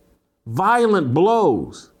sentences, violent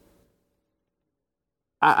blows.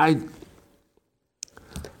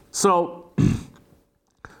 So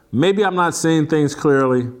maybe I'm not saying things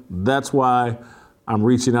clearly. That's why I'm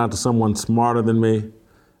reaching out to someone smarter than me,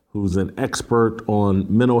 who's an expert on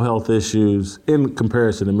mental health issues, in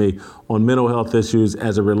comparison to me, on mental health issues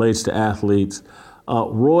as it relates to athletes.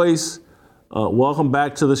 Royce, welcome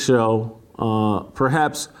back to the show.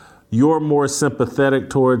 Perhaps you're more sympathetic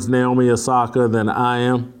towards Naomi Osaka than I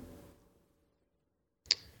am.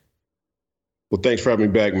 Well, thanks for having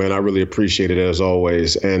me back, man. I really appreciate it as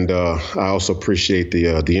always, and I also appreciate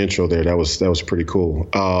the intro there. That was pretty cool.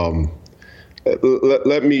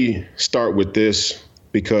 Let me start with this,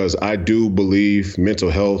 because I do believe mental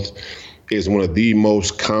health is one of the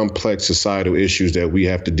most complex societal issues that we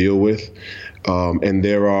have to deal with, and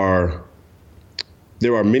there are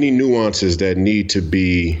many nuances that need to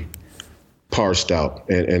be parsed out,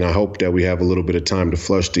 and I hope that we have a little bit of time to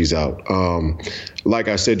flush these out. Like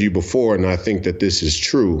I said to you before, and I think that this is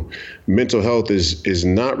true, mental health is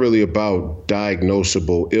not really about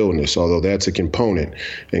diagnosable illness, although that's a component,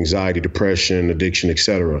 anxiety, depression, addiction,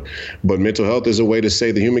 etc. But mental health is a way to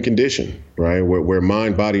say the human condition, right, where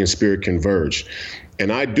mind, body, and spirit converge.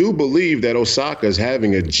 And I do believe that Osaka is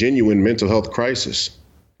having a genuine mental health crisis.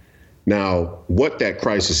 Now, what that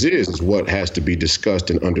crisis is what has to be discussed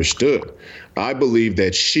and understood. I believe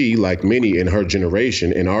that she, like many in her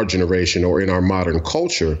generation, in our generation, or in our modern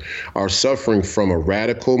culture, are suffering from a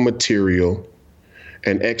radical material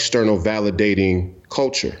and external validating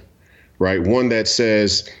culture, right? One that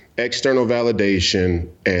says external validation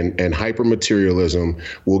and hypermaterialism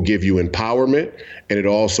will give you empowerment, and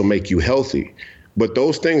it'll also make you healthy. But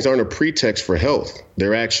those things aren't a pretext for health.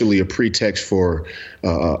 They're actually a pretext for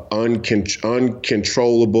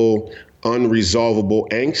uncontrollable, unresolvable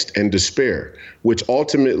angst and despair, which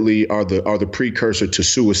ultimately are the precursor to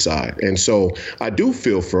suicide. And so I do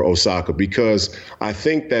feel for Osaka, because I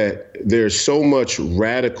think that there's so much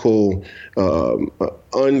radical,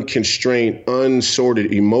 unconstrained,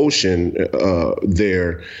 unsorted emotion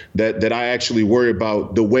there that I actually worry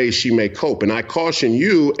about the way she may cope. And I caution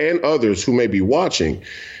you and others who may be watching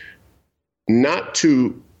not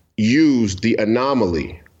to use the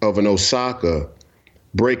anomaly of an Osaka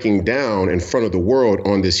breaking down in front of the world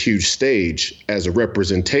on this huge stage as a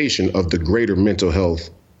representation of the greater mental health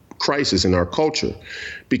crisis in our culture.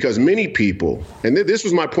 Because many people, and this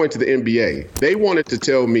was my point to the NBA, they wanted to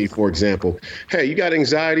tell me, for example, hey, you got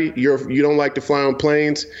anxiety, you don't like to fly on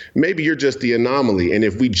planes, maybe you're just the anomaly. And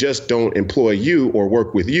if we just don't employ you or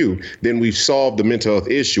work with you, then we've solved the mental health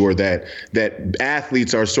issue, or that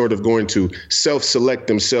athletes are sort of going to self-select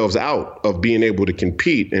themselves out of being able to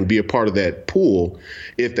compete and be a part of that pool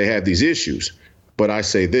if they have these issues. But I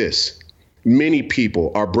say this, many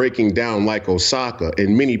people are breaking down like Osaka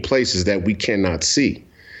in many places that we cannot see.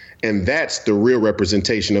 And that's the real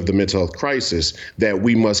representation of the mental health crisis that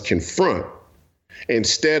we must confront,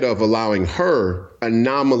 instead of allowing her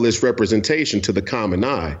anomalous representation to the common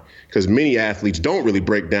eye, because many athletes don't really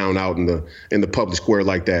break down out in the public square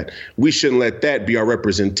like that. We shouldn't let that be our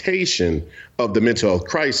representation of the mental health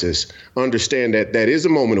crisis. Understand that that is a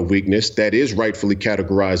moment of weakness, that is rightfully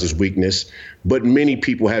categorized as weakness, but many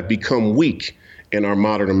people have become weak in our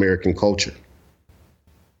modern American culture.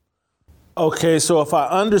 Okay, so if I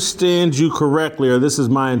understand you correctly, or this is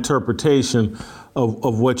my interpretation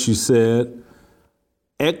of what you said,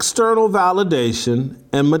 external validation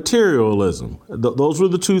and materialism. Those were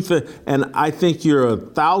the two things. And I think you're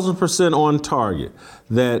 1,000% on target,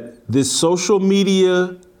 that this social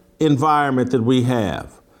media environment that we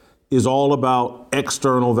have is all about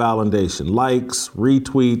external validation, likes,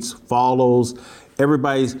 retweets, follows,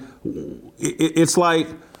 everybody's. It's like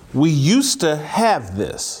we used to have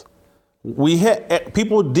this.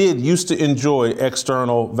 People used to enjoy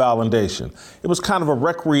external validation. It was kind of a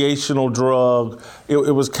recreational drug.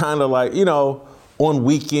 It was kind of like, on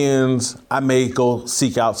weekends, I may go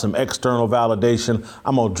seek out some external validation.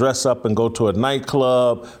 I'm gonna dress up and go to a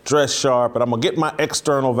nightclub, dress sharp, and I'm gonna get my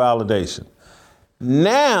external validation.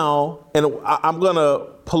 Now, and I'm gonna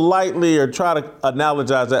politely or try to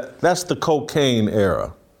analogize that's the cocaine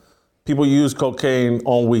era. People use cocaine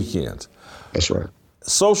on weekends. That's right.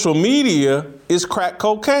 Social media is crack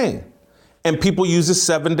cocaine, and people use it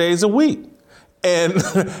 7 days a week, and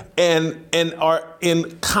are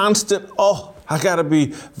in constant, I gotta be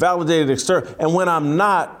validated externally. And when I'm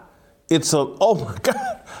not, it's oh my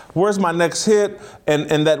God, where's my next hit?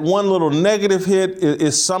 And that one little negative hit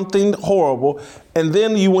is something horrible. And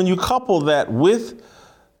then when you couple that with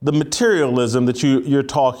the materialism that you're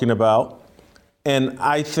talking about, and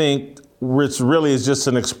I think which really is just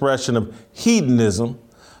an expression of hedonism.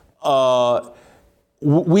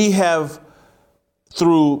 We have,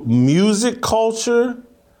 through music culture,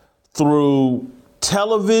 through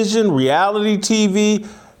television, reality TV,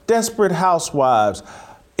 Desperate Housewives,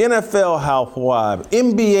 NFL housewife,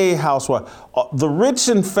 NBA housewife, the rich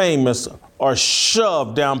and famous are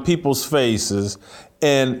shoved down people's faces.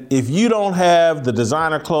 And if you don't have the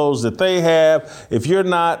designer clothes that they have, if you're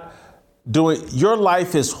not doing, your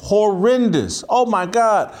life is horrendous. Oh my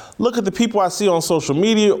God, look at the people I see on social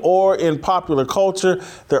media or in popular culture.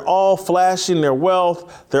 They're all flashing their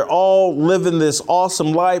wealth. They're all living this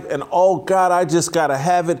awesome life. And oh God, I just gotta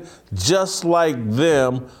have it just like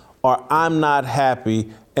them, or I'm not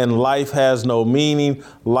happy. And life has no meaning.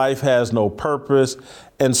 Life has no purpose.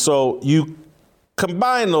 And so you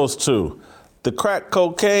combine those two, the crack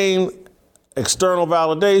cocaine, external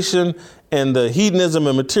validation, and the hedonism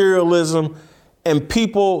and materialism, and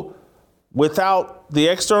people without the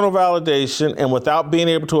external validation and without being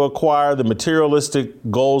able to acquire the materialistic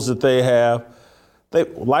goals that they have,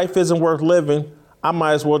 life isn't worth living. I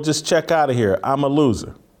might as well just check out of here. I'm a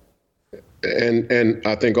loser. And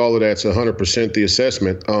I think all of that's 100% the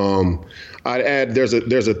assessment. I'd add there's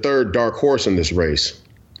a third dark horse in this race,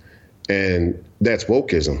 and that's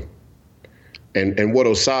wokeism. And what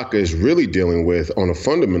Osaka is really dealing with on a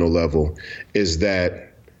fundamental level is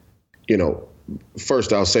that,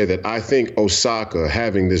 first I'll say that I think Osaka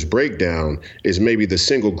having this breakdown is maybe the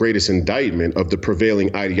single greatest indictment of the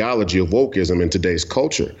prevailing ideology of wokeism in today's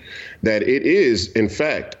culture, that it is, in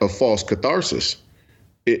fact, a false catharsis.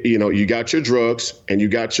 You got your drugs and you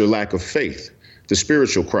got your lack of faith, the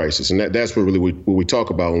spiritual crisis. And that's what really what we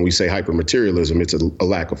talk about when we say hypermaterialism. It's a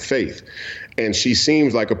lack of faith. And she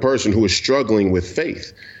seems like a person who is struggling with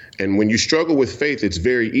faith. And when you struggle with faith, it's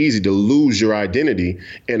very easy to lose your identity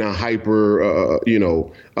in a hyper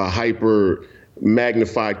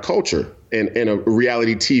magnified culture and a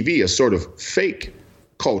reality TV, a sort of fake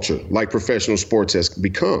culture like professional sports has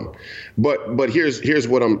become. But here's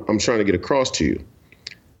what I'm trying to get across to you.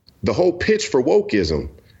 The whole pitch for wokeism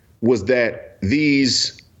was that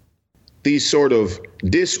these sort of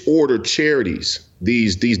disordered charities,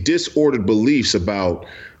 these disordered beliefs about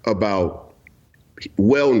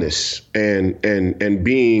wellness and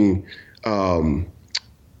being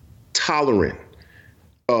tolerant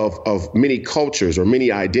of many cultures or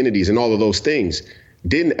many identities and all of those things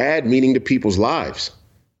didn't add meaning to people's lives.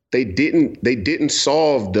 They didn't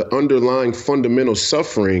solve the underlying fundamental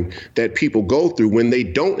suffering that people go through when they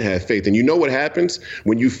don't have faith. And you know what happens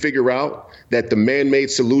when you figure out that the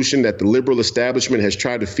man-made solution that the liberal establishment has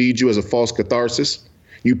tried to feed you as a false catharsis?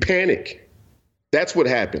 You panic. That's what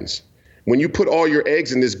happens. When you put all your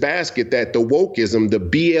eggs in this basket, that the wokeism, the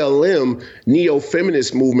BLM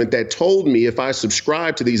neo-feminist movement that told me if I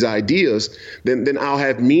subscribe to these ideas, then I'll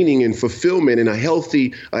have meaning and fulfillment and a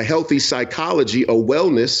healthy psychology, a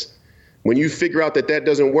wellness. When you figure out that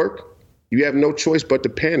doesn't work, you have no choice but to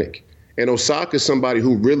panic. And Osaka is somebody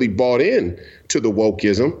who really bought in to the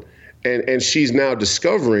wokeism. And she's now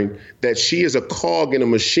discovering that she is a cog in a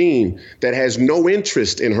machine that has no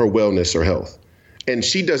interest in her wellness or health. And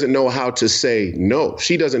she doesn't know how to say no.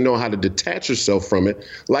 She doesn't know how to detach herself from it,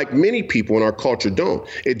 like many people in our culture don't.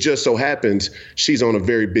 It just so happens she's on a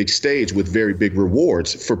very big stage with very big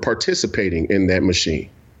rewards for participating in that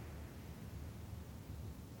machine.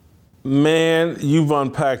 Man, you've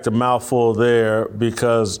unpacked a mouthful there,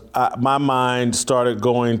 because my mind started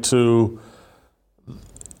going to,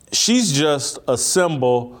 she's just a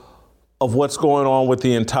symbol of what's going on with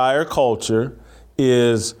the entire culture.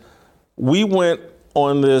 Is we went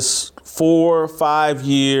on this 4 or 5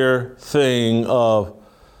 year thing of,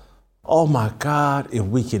 oh my God, if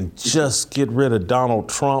we can just get rid of Donald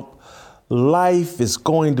Trump, life is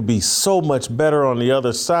going to be so much better on the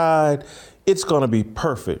other side. It's going to be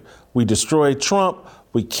perfect. We destroy Trump.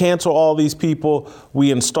 We cancel all these people.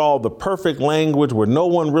 We install the perfect language where no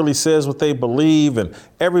one really says what they believe, and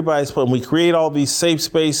we create all these safe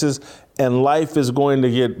spaces, and life is going to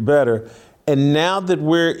get better. And now that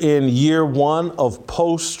we're in year 1 of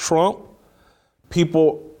post-Trump,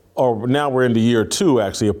 we're into year 2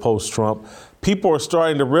 actually of post-Trump, people are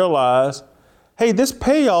starting to realize, hey, this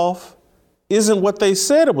payoff isn't what they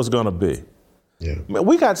said it was going to be. Yeah.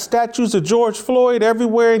 We got statues of George Floyd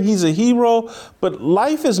everywhere, and he's a hero, but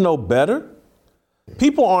life is no better.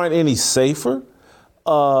 People aren't any safer.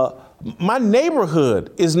 My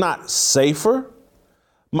neighborhood is not safer.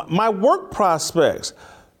 My work prospects,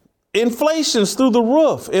 inflation's through the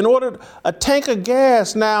roof. A tank of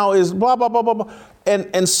gas now is blah, blah, blah, blah, blah.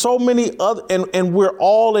 And so many other, and we're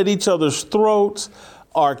all at each other's throats.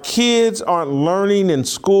 Our kids aren't learning in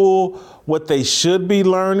school what they should be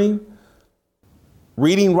learning.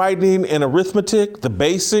 Reading, writing, and arithmetic, the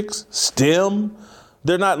basics, STEM.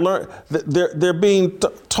 They're not they're being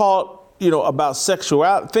taught, about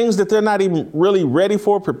sexuality, things that they're not even really ready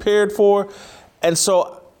for, prepared for. And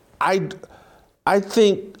so I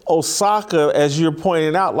think Osaka, as you're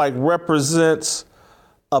pointing out, like represents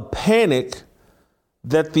a panic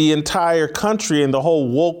that the entire country and the whole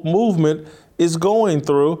woke movement is going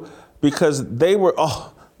through, because they were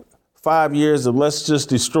 5 years of let's just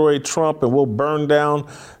destroy Trump and we'll burn down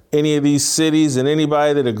any of these cities and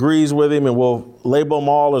anybody that agrees with him and we'll label them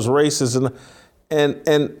all as racist,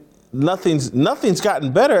 and nothing's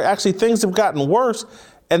gotten better. Actually, things have gotten worse,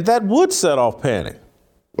 and that would set off panic.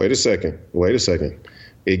 Wait a second.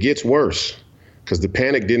 It gets worse, because the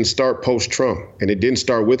panic didn't start post-Trump, and it didn't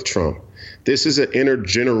start with Trump. This is an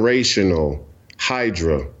intergenerational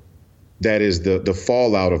hydra that is the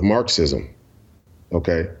fallout of Marxism.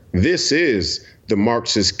 Okay? This is the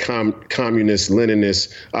Marxist communist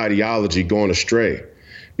Leninist ideology going astray,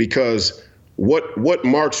 because what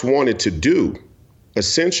Marx wanted to do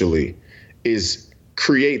essentially is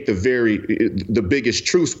create the biggest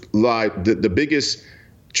truth lie, the biggest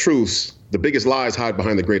truths, the biggest lies hide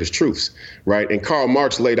behind the greatest truths, right? And Karl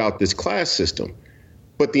Marx laid out this class system,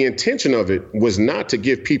 but the intention of it was not to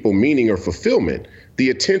give people meaning or fulfillment. The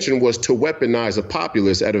intention was to weaponize a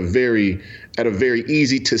populace at a very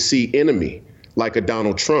easy to see enemy, like a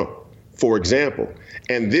Donald Trump, for example.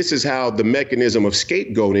 And this is how the mechanism of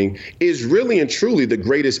scapegoating is really and truly the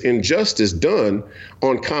greatest injustice done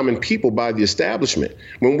on common people by the establishment.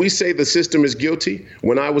 When we say the system is guilty,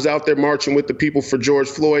 when I was out there marching with the people for George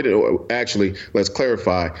Floyd, actually, let's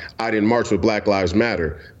clarify, I didn't march with Black Lives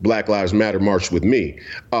Matter. Black Lives Matter marched with me.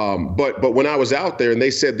 But when I was out there and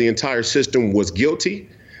they said the entire system was guilty,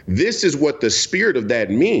 this is what the spirit of that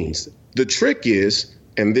means. The trick is,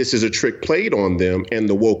 and this is a trick played on them and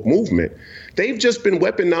the woke movement, they've just been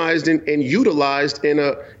weaponized and utilized in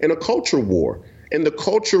a culture war. And the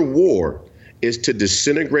culture war is to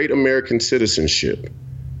disintegrate American citizenship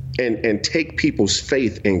and take people's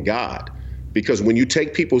faith in God. Because when you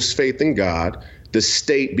take people's faith in God, the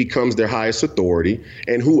state becomes their highest authority,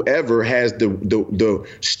 and whoever has the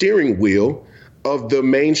steering wheel of the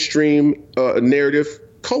mainstream narrative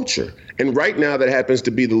culture. And right now that happens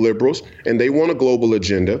to be the liberals, and they want a global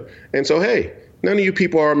agenda. And so, hey, none of you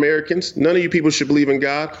people are Americans. None of you people should believe in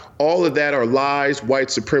God. All of that are lies,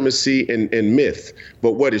 white supremacy, and myth.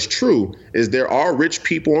 But what is true is there are rich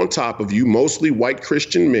people on top of you, mostly white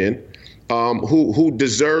Christian men, who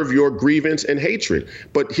deserve your grievance and hatred.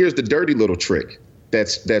 But here's the dirty little trick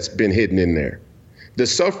that's been hidden in there. The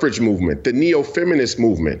suffrage movement, the neo-feminist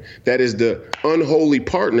movement, that is the unholy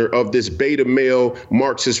partner of this beta male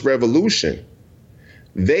Marxist revolution.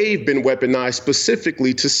 They've been weaponized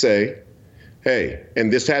specifically to say, hey,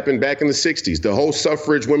 and this happened back in the 60s, the whole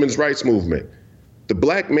suffrage women's rights movement. The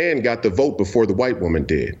black man got the vote before the white woman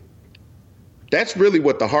did. That's really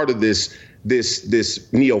what the heart of this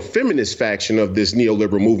neo-feminist faction of this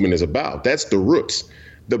neoliberal movement is about. That's the roots.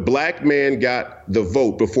 The black man got the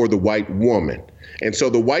vote before the white woman. And so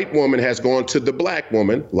the white woman has gone to the black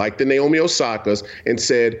woman, like the Naomi Osakas, and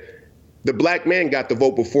said, the black man got the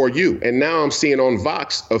vote before you. And now I'm seeing on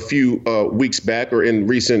Vox a few weeks back, or in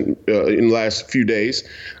the last few days,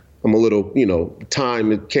 I'm a little,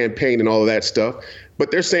 time and campaign and all of that stuff,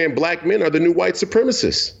 but they're saying black men are the new white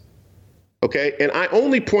supremacists. Okay. And I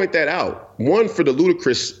only point that out, one, for the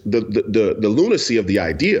the lunacy of the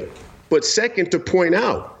idea, but second, to point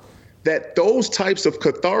out that those types of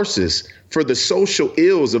catharsis for the social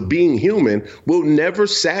ills of being human will never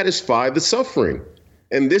satisfy the suffering.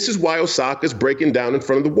 And this is why Osaka's breaking down in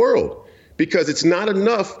front of the world, because it's not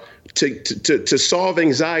enough to solve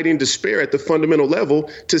anxiety and despair at the fundamental level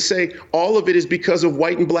to say all of it is because of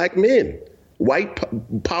white and black men,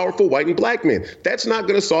 powerful white and black men. That's not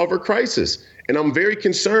going to solve her crisis. And I'm very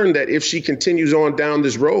concerned that if she continues on down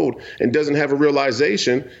this road and doesn't have a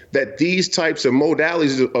realization that these types of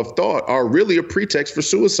modalities of thought are really a pretext for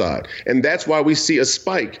suicide. And that's why we see a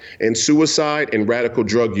spike in suicide and radical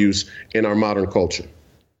drug use in our modern culture.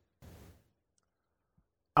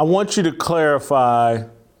 I want you to clarify,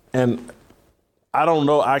 and I don't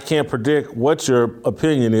know, I can't predict what your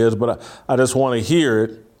opinion is, but I just want to hear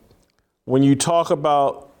it. When you talk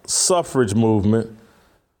about suffrage movement,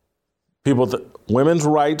 women's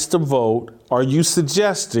rights to vote, are you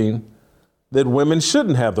suggesting that women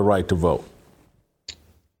shouldn't have the right to vote?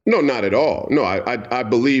 No, not at all. No, I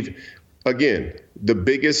believe, again, the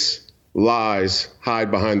biggest lies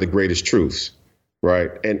hide behind the greatest truths,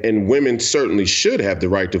 right? And women certainly should have the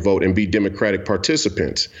right to vote and be democratic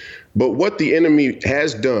participants. But what the enemy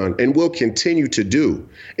has done and will continue to do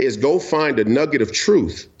is go find a nugget of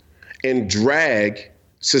truth and drag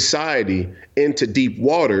society into deep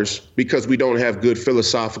waters because we don't have good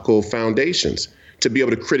philosophical foundations to be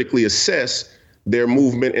able to critically assess their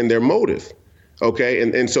movement and their motive. Okay.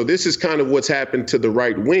 And so this is kind of what's happened to the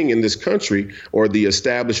right wing in this country, or the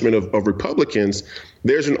establishment of Republicans.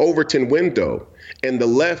 There's an Overton window, and the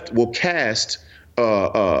left will cast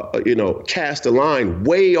a line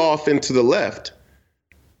way off into the left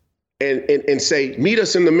and say, meet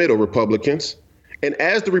us in the middle, Republicans. And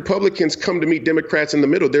as the Republicans come to meet Democrats in the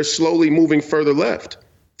middle, they're slowly moving further left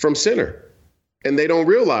from center. And they don't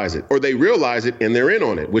realize it, or they realize it and they're in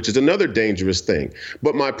on it, which is another dangerous thing.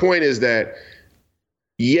 But my point is that,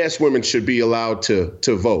 yes, women should be allowed to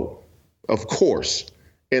vote, of course,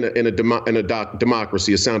 in a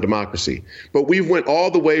democracy, a sound democracy. But we've went all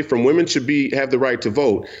the way from women should have the right to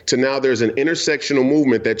vote to now there's an intersectional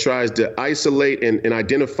movement that tries to isolate and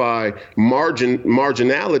identify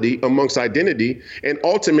marginality amongst identity. And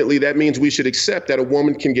ultimately, that means we should accept that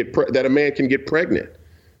a man can get pregnant.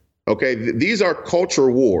 Okay, these are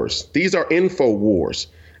culture wars. These are info wars,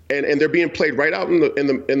 and they're being played right out right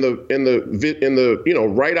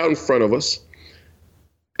out in front of us.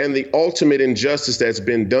 And the ultimate injustice that's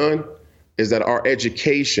been done is that our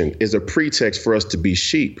education is a pretext for us to be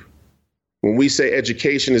sheep. When we say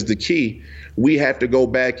education is the key, we have to go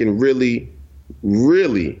back and really,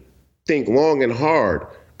 really think long and hard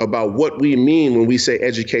about what we mean when we say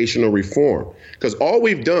educational reform. Because all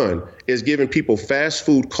we've done is given people fast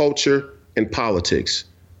food culture and politics.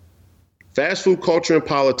 Fast food culture and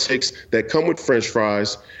politics that come with French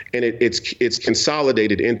fries, and it's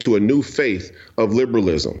consolidated into a new faith of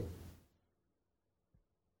liberalism.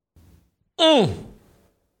 Man,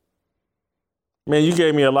 you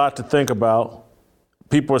gave me a lot to think about.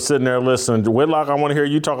 People are sitting there listening. Whitlock, I want to hear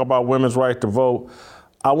you talk about women's right to vote.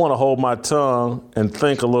 I want to hold my tongue and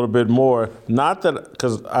think a little bit more. Not that,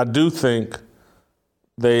 because I do think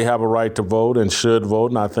they have a right to vote and should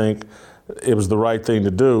vote, and I think it was the right thing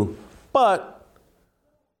to do. But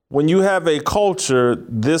when you have a culture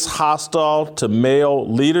this hostile to male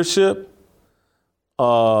leadership,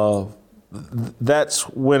 that's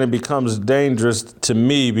when it becomes dangerous to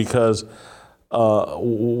me, because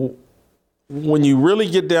when you really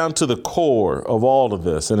get down to the core of all of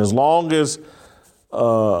this, and as long as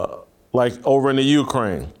like over in the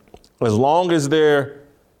Ukraine, as long as they're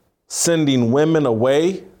sending women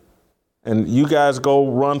away and you guys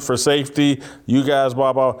go run for safety, you guys,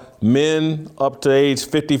 blah, blah, men up to age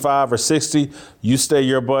 55 or 60, you stay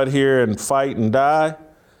your butt here and fight and die.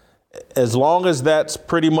 As long as that's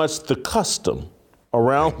pretty much the custom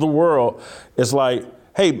around the world, it's like,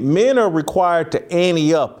 hey, men are required to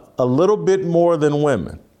ante up a little bit more than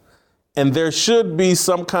women. And there should be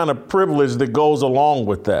some kind of privilege that goes along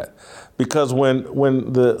with that. Because when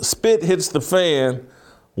the spit hits the fan,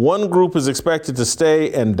 one group is expected to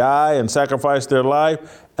stay and die and sacrifice their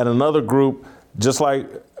life, and another group, just like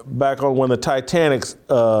back on when the Titanic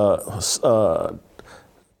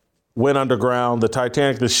went underground, the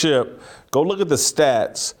Titanic, the ship, go look at the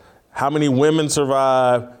stats, how many women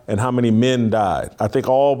survived and how many men died. I think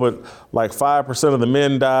all but like 5% of the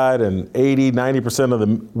men died and 80, 90% of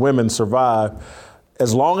the women survived.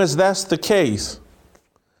 As long as that's the case,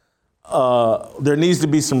 there needs to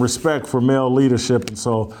be some respect for male leadership. And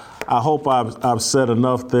so I hope I've said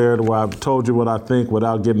enough there to where I've told you what I think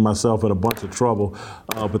without getting myself in a bunch of trouble.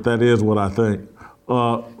 But that is what I think.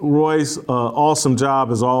 Royce, awesome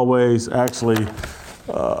job as always. Actually,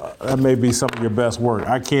 that may be some of your best work.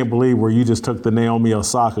 I can't believe where you just took the Naomi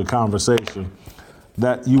Osaka conversation.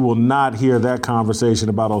 That you will not hear that conversation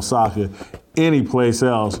about Osaka anyplace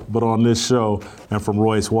else but on this show and from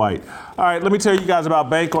Royce White. All right, let me tell you guys about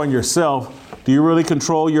Bank on Yourself. Do you really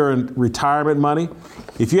control your retirement money?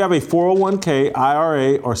 If you have a 401k,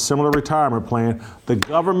 IRA, or similar retirement plan, the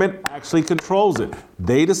government actually controls it.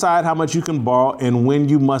 They decide how much you can borrow and when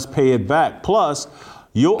you must pay it back. Plus,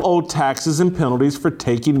 you'll owe taxes and penalties for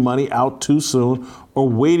taking money out too soon or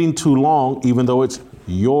waiting too long, even though it's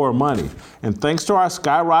your money. And thanks to our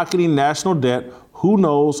skyrocketing national debt, who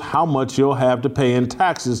knows how much you'll have to pay in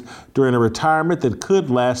taxes during a retirement that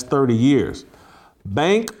could last 30 years.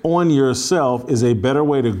 Bank on Yourself is a better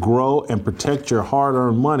way to grow and protect your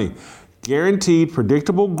hard-earned money. Guaranteed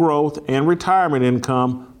predictable growth and retirement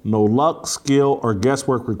income, no luck, skill, or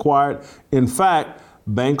guesswork required. In fact,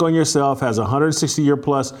 Bank on Yourself has a 160-year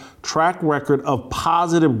plus track record of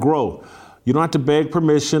positive growth. You don't have to beg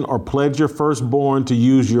permission or pledge your firstborn to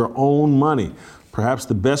use your own money. Perhaps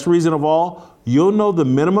the best reason of all, you'll know the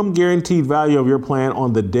minimum guaranteed value of your plan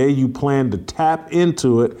on the day you plan to tap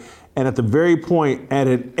into it, and at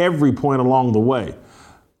every point along the way.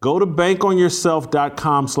 Go to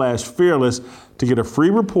bankonyourself.com/fearless to get a free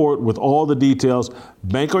report with all the details.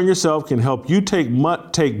 Bank on Yourself can help you take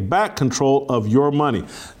back control of your money.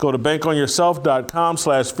 Go to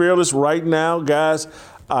bankonyourself.com/fearless right now, guys.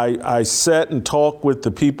 I sat and talked with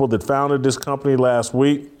the people that founded this company last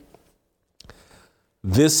week.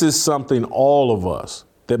 This is something all of us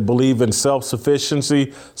that believe in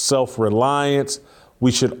self-sufficiency, self-reliance,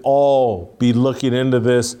 we should all be looking into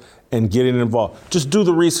this and getting involved. Just do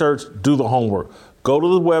the research, do the homework. Go to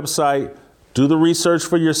the website, do the research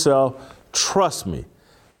for yourself. Trust me,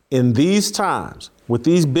 in these times, with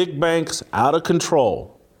these big banks out of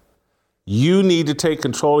control, you need to take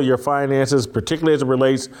control of your finances, particularly as it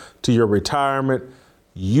relates to your retirement.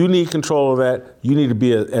 You need control of that. You need to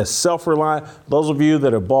be as self-reliant. Those of you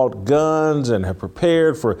that have bought guns and have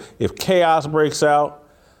prepared for if chaos breaks out,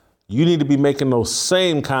 you need to be making those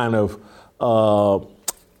same kind of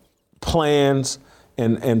plans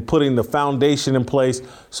and putting the foundation in place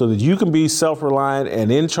so that you can be self-reliant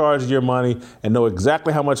and in charge of your money and know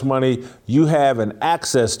exactly how much money you have and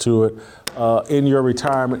access to it in your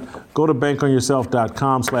retirement. Go to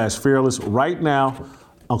bankonyourself.com/fearless right now.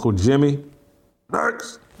 Uncle Jimmy.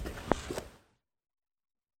 Next.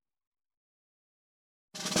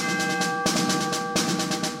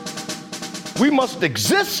 We must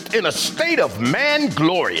exist in a state of man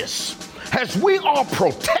glorious, as we are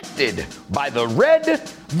protected by the red,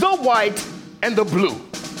 the white, and the blue.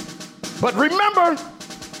 But remember,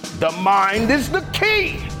 the mind is the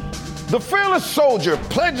key. The fearless soldier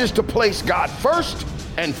pledges to place God first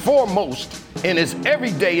and foremost in his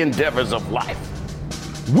everyday endeavors of life.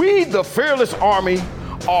 We, the fearless army,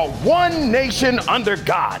 are one nation under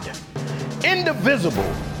God, indivisible,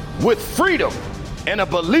 with freedom and a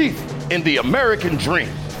belief in the American dream.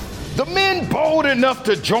 The men bold enough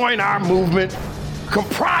to join our movement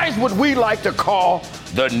comprise what we like to call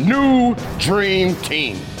the New Dream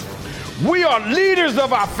Team. We are leaders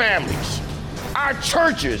of our families, our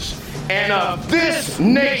churches, and of this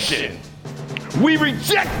nation. We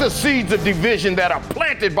reject the seeds of division that are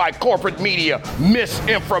planted by corporate media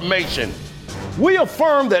misinformation. We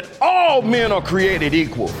affirm that all men are created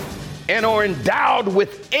equal and are endowed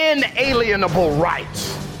with inalienable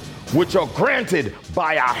rights, which are granted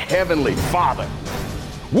by our Heavenly Father.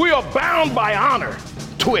 We are bound by honor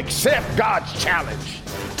to accept God's challenge,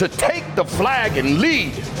 to take the flag and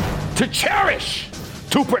lead, to cherish,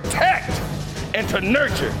 to protect, and to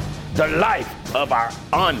nurture the life of our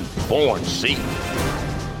unborn seed.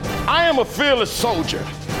 I am a fearless soldier,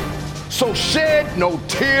 so shed no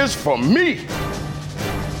tears for me.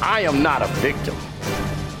 I am not a victim.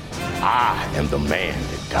 I am the man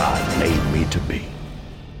that God made me to be.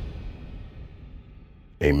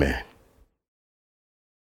 Amen.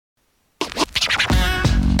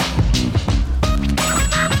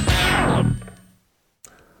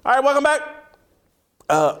 All right, welcome back.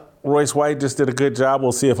 Royce White just did a good job.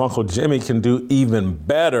 We'll see if Uncle Jimmy can do even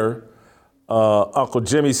better. Uncle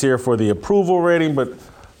Jimmy's here for the approval rating, but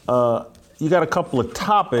you got a couple of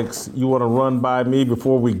topics you want to run by me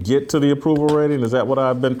before we get to the approval rating? Is that what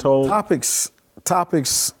I've been told?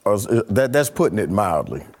 Topics are, that's putting it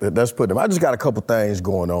mildly. That's putting it. I just got a couple things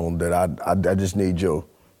going on that I just need your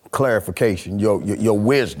clarification, your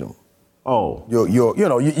wisdom. Oh. Your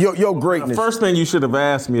greatness. The first thing you should have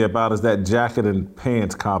asked me about is that jacket and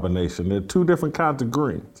pants combination. They're two different kinds of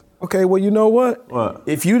greens. Okay, well, you know what? What?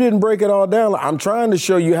 If you didn't break it all down, I'm trying to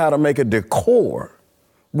show you how to make a decor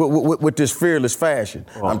with this fearless fashion.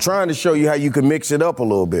 Oh. I'm trying to show you how you can mix it up a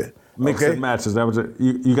little bit. Mix and match. Is that what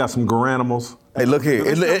you got some Garanimals? Hey, look here.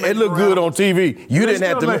 It looked good on TV. You didn't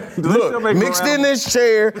have to look. Mixed in this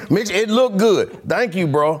chair. It looked good. Thank you,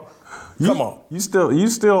 bro. Come on. You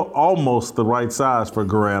still almost the right size for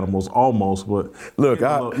Garanimals, almost, but look,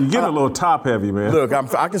 you're getting a little top heavy, man. Look,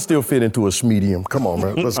 I can still fit into a medium. Come on,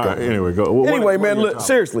 man. Let's go. Right, anyway, go. Anyway, man, look,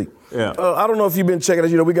 seriously. Yeah. I don't know if you've been checking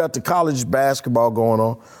it. We got the college basketball going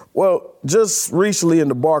on. Well, just recently in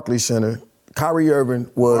the Barclays Center, Kyrie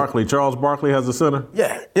Irving was. Charles Barkley has a center?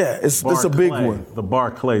 Yeah. It's a big one. The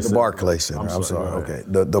Barclays Center. The Barclays Center. I'm sorry. Okay.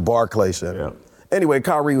 The Barclays Center. Yeah. Anyway,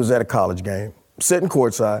 Kyrie was at a college game, sitting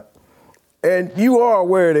courtside. And you are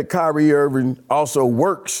aware that Kyrie Irving also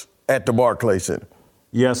works at the Barclays Center.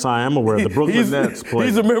 Yes, I am aware. The Brooklyn Nets play.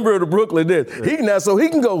 He's a member of the Brooklyn Nets. Yeah. So he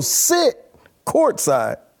can go sit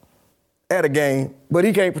courtside at a game, but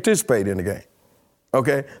he can't participate in the game.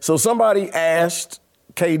 Okay? So somebody asked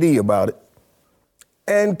KD about it,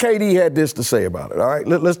 and KD had this to say about it. All right?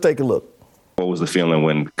 Let's take a look. What was the feeling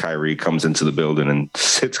when Kyrie comes into the building and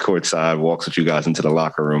sits courtside, walks with you guys into the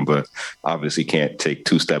locker room, but obviously can't take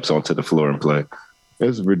two steps onto the floor and play?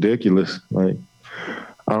 It's ridiculous. Like,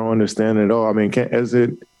 I don't understand it at all. I mean, it's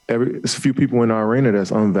a few people in our arena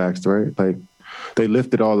that's unvaxxed, right? Like, they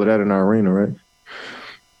lifted all of that in our arena, right?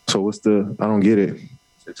 So I don't get it.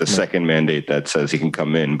 It's a second mandate that says he can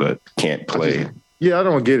come in but can't play. I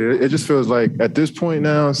don't get it. It just feels like at this point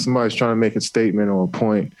now, somebody's trying to make a statement or a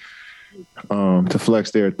point to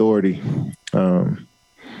flex their authority.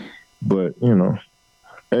 But,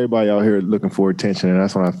 everybody out here looking for attention, and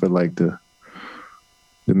that's what I feel like the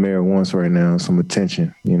mayor wants right now, some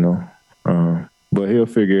attention, But he'll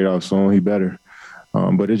figure it out soon. He better.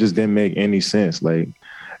 But it just didn't make any sense. Like,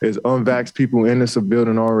 there's unvaxxed people in this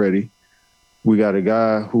building already. We got a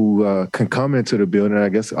guy who can come into the building. I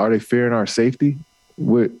guess, are they fearing our safety?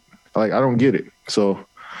 I don't get it. So,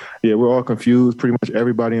 yeah, we're all confused. Pretty much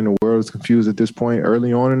everybody in the world is confused at this point.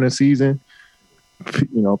 Early on in the season,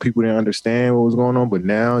 people didn't understand what was going on, but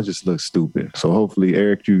now it just looks stupid. So hopefully,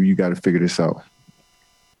 Eric, you got to figure this out.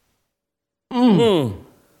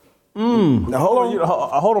 Now,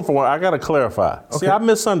 hold on for one. I got to clarify. Okay. See, I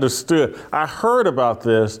misunderstood. I heard about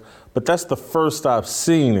this, but that's the first I've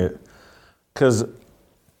seen it. Because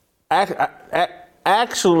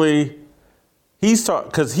actually,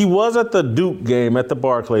 because he was at the Duke game at the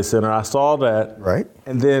Barclays Center. I saw that. Right.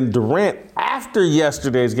 And then Durant, after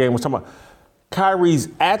yesterday's game, was talking about Kyrie's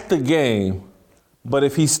at the game, but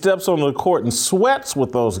if he steps on the court and sweats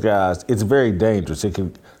with those guys, it's very dangerous. It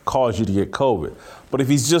can cause you to get COVID. But if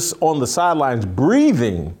he's just on the sidelines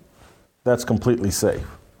breathing, that's completely safe.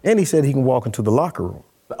 And he said he can walk into the locker room.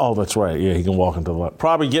 Oh, that's right. Yeah, he can walk into the locker room.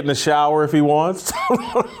 Probably get in the shower if he wants.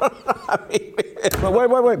 But wait.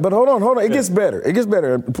 But hold on. It gets better.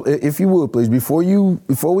 If you would, please, before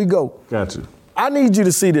we go. Got you. I need you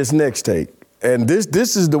to see this next take. And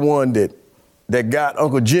this is the one that got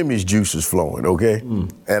Uncle Jimmy's juices flowing, okay?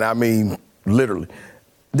 And I mean, literally.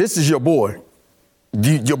 This is your boy.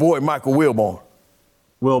 Your boy, Michael Wilbon.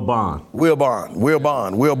 Wilbon.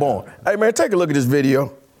 Hey, man, take a look at this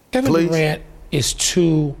video. Kevin please. Durant is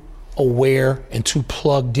too aware and too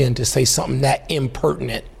plugged in to say something that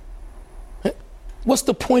impertinent. What's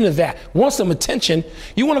the point of that? Want some attention?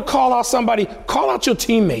 You want to call out somebody? Call out your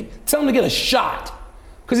teammate. Tell him to get a shot.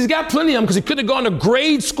 Because he's got plenty of them, because he could have gone to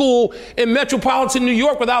grade school in metropolitan New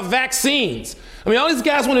York without vaccines. I mean, all these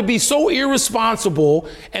guys want to be so irresponsible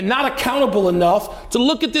and not accountable enough to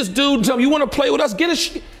look at this dude and tell him, you want to play with us?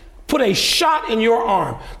 Put a shot in your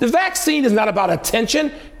arm. The vaccine is not about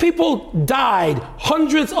attention. People died,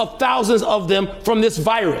 hundreds of thousands of them, from this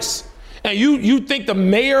virus. And you think the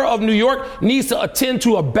mayor of New York needs to attend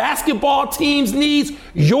to a basketball team's needs,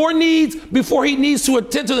 your needs, before he needs to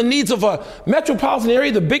attend to the needs of a metropolitan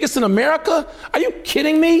area, the biggest in America? Are you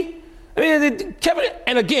kidding me? I mean,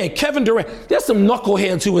 Kevin Durant, there's some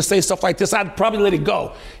knuckleheads who would say stuff like this. I'd probably let it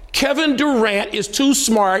go. Kevin Durant is too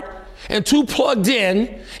smart and too plugged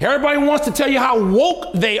in. Everybody wants to tell you how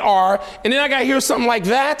woke they are, and then I got to hear something like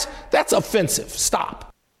that. That's offensive. Stop.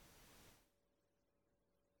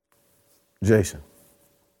 Jason.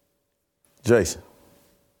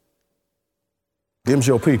 Them's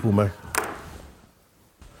your people, man.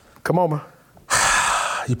 Come on, man.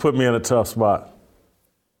 You put me in a tough spot.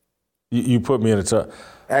 You put me in a tough.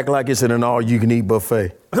 Act like it's in an all-you-can-eat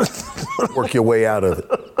buffet. Work your way out of it.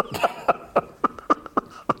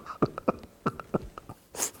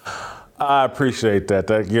 I appreciate that.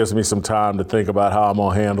 That gives me some time to think about how I'm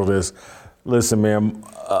going to handle this. Listen, man,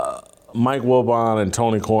 Mike Wilbon and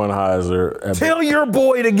Tony Kornheiser. Tell your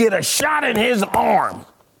boy to get a shot in his arm.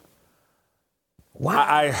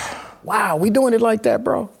 Wow. Wow, we doing it like that,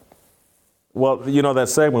 bro? Well, that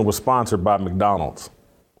segment was sponsored by McDonald's.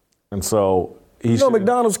 And so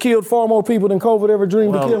McDonald's killed far more people than COVID ever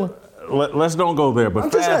dreamed of killing. Let's don't go there,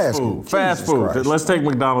 but fast food. Let's take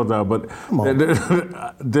McDonald's out, but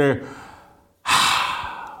they're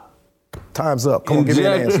time's up. Come on, give me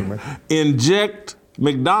an answer, man. Inject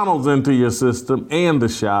McDonald's into your system and the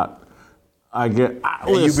shot.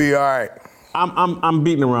 You be all right. I'm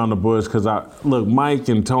beating around the bush because Mike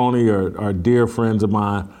and Tony are dear friends of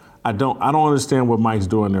mine. I don't understand what Mike's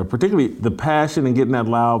doing there, particularly the passion and getting that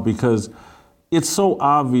loud, because it's so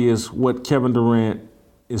obvious what Kevin Durant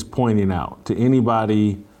is pointing out to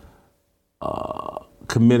anybody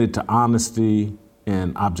committed to honesty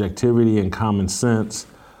and objectivity and common sense.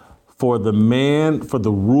 For the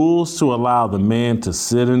rules to allow the man to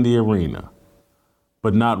sit in the arena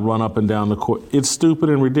but not run up and down the court, it's stupid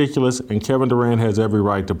and ridiculous, and Kevin Durant has every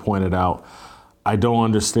right to point it out. I don't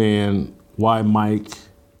understand why Mike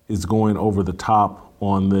is going over the top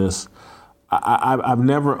on this. I've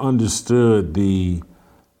never understood the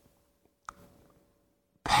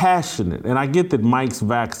passionate, and I get that Mike's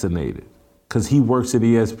vaccinated because he works at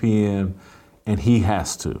ESPN and he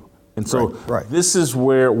has to. And so this is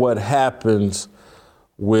where what happens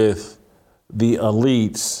with the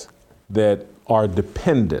elites that are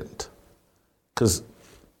dependent, because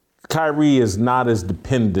Kyrie is not as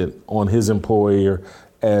dependent on his employer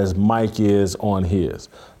as Mike is on his.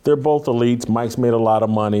 They're both elites. Mike's made a lot of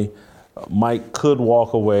money. Mike could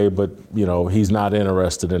walk away, but he's not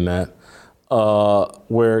interested in that.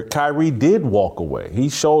 Where Kyrie did walk away. He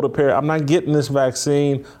showed I'm not getting this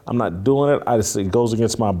vaccine. I'm not doing it. It goes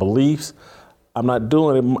against my beliefs. I'm not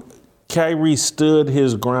doing it. Kyrie stood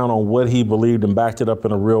his ground on what he believed and backed it up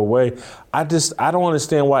in a real way. I don't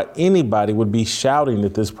understand why anybody would be shouting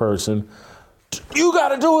at this person, you got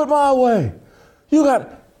to do it my way.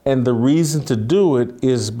 And the reason to do it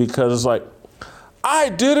is because it's like, I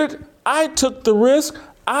did it. I took the risk.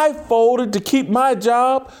 I folded to keep my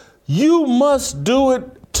job. You must do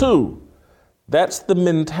it too. That's the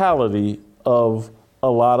mentality of a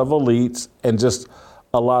lot of elites and just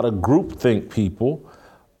a lot of groupthink people.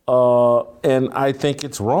 And I think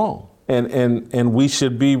it's wrong. And we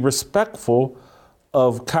should be respectful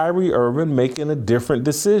of Kyrie Irving making a different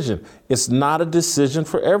decision. It's not a decision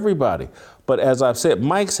for everybody. But as I've said,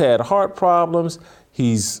 Mike's had heart problems.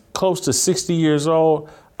 He's close to 60 years old.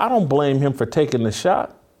 I don't blame him for taking the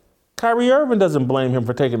shot. Kyrie Irving doesn't blame him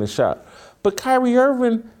for taking the shot. But Kyrie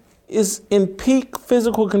Irving is in peak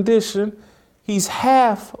physical condition. He's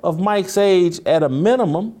half of Mike's age at a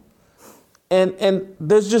minimum. And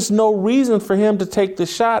there's just no reason for him to take the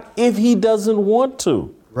shot if he doesn't want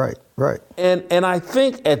to. Right. And I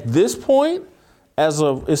think at this point,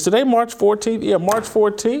 is today March 14th? Yeah, March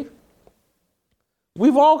 14th.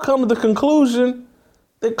 We've all come to the conclusion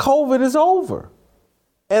that COVID is over.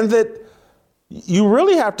 And that you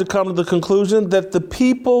really have to come to the conclusion that the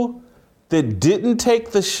people that didn't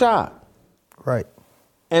take the shot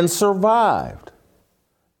and survived,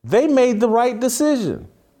 they made the right decision.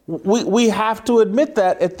 We have to admit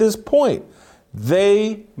that at this point.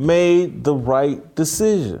 They made the right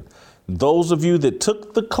decision. Those of you that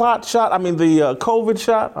took the the COVID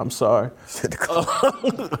shot, I'm sorry.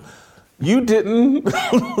 You didn't.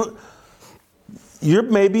 You're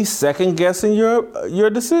maybe second guessing your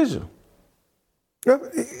decision.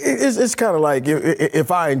 It's kind of like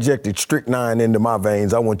if I injected strychnine into my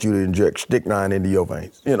veins, I want you to inject strychnine into your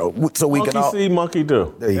veins. So we can all. Monkey see, monkey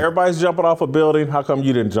do. Everybody's jumping off a building. How come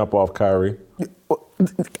you didn't jump off, Kyrie?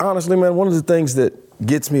 Honestly, man, one of the things that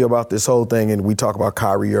gets me about this whole thing, and we talk about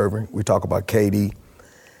Kyrie Irving, we talk about KD.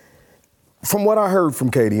 From what I heard from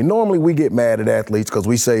KD, normally we get mad at athletes because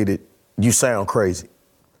we say that you sound crazy.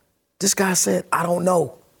 This guy said, I don't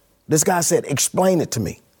know. This guy said, explain it to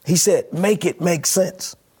me. He said, make it make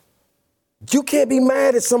sense. You can't be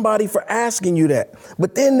mad at somebody for asking you that.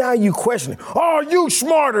 But then now you question, are you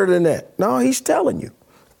smarter than that? No, he's telling you.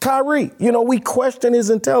 Kyrie, we question his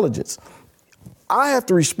intelligence. I have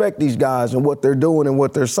to respect these guys and what they're doing and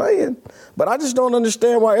what they're saying, but I just don't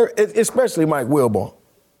understand why, especially Mike Wilbon.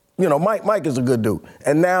 Mike is a good dude.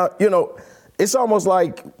 And now, it's almost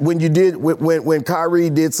like when Kyrie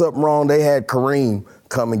did something wrong, they had Kareem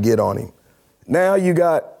come and get on him. Now you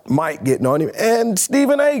got Mike getting on him, and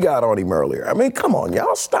Stephen A. got on him earlier. I mean, come on,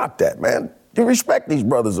 y'all, stop that, man. You respect these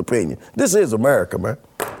brothers' opinion. This is America, man.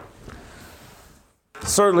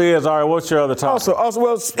 Certainly is. All right, what's your other topic? Also,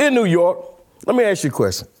 well, in New York, let me ask you a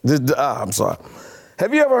question. I'm sorry.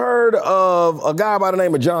 Have you ever heard of a guy by the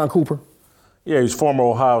name of John Cooper? Yeah, he's former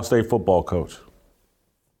Ohio State football coach.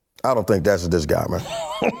 I don't think that's this guy, man.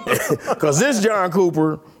 Because this John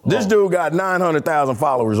Cooper, this dude got 900,000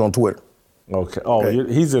 followers on Twitter. Okay. Oh,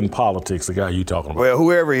 okay. He's in politics, the guy you talking about. Well,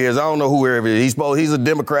 whoever he is, I don't know whoever he is. He's a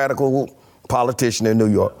Democratic politician in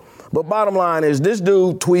New York. But bottom line is, this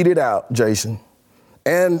dude tweeted out, Jason,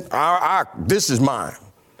 and this is mine.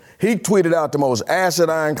 He tweeted out the most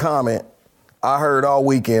acidine comment I heard all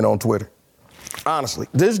weekend on Twitter. Honestly,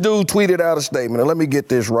 this dude tweeted out a statement, and let me get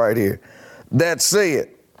this right here, that said,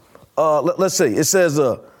 let's see, it says,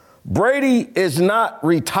 Brady is not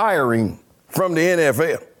retiring from the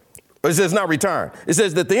NFL. It says not retiring. It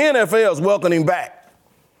says that the NFL is welcoming him back.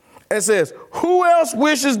 It says, who else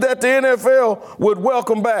wishes that the NFL would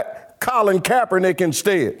welcome back Colin Kaepernick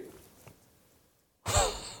instead?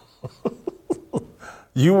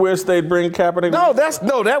 You wish they'd bring Kaepernick? No,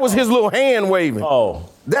 that was his little hand waving. Oh.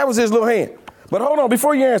 That was his little hand. But hold on,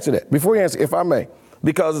 before you answer, if I may,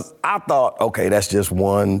 because I thought, okay, that's just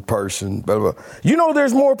one person, blah, blah, blah.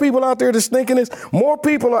 There's more people out there that's thinking this. More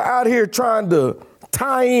people are out here trying to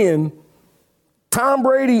tie in Tom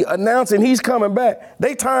Brady announcing he's coming back.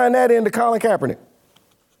 They tying that into Colin Kaepernick.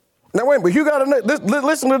 Now, wait, but you got to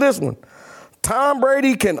listen to this one. Tom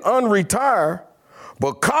Brady can unretire,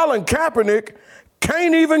 but Colin Kaepernick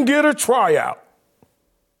can't even get a tryout.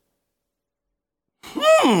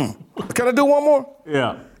 Can I do one more?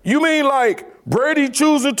 Yeah. You mean like Brady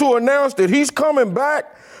choosing to announce that he's coming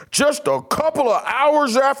back just a couple of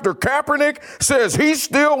hours after Kaepernick says he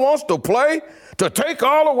still wants to play, to take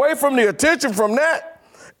all away from the attention from that?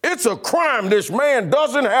 It's a crime this man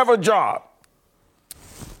doesn't have a job.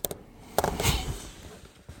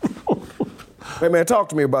 Hey, man, talk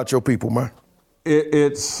to me about your people, man.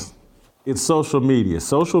 It's social media.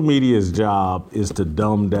 Social media's job is to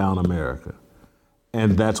dumb down America.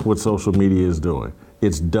 And that's what social media is doing.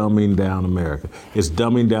 It's dumbing down America. It's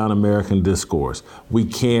dumbing down American discourse. We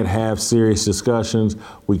can't have serious discussions.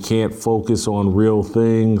 We can't focus on real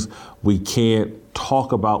things. We can't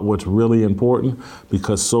talk about what's really important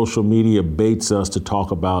because social media baits us to talk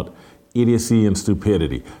about idiocy and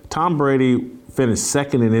stupidity. Tom Brady finished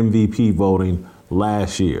second in MVP voting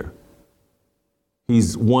last year.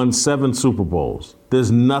 He's won 7 Super Bowls.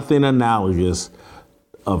 There's nothing analogous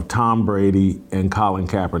of Tom Brady and Colin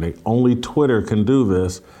Kaepernick. Only Twitter can do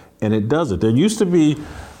this, and it does it. There used to be,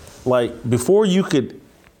 like, before you could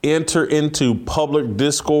enter into public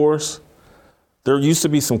discourse, there used to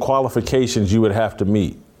be some qualifications you would have to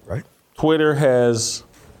meet. Right. Twitter has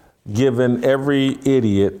given every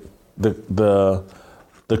idiot the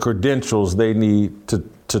credentials they need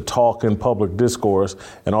to talk in public discourse,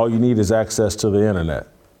 and all you need is access to the internet.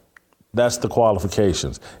 That's the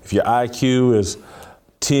qualifications. If your IQ is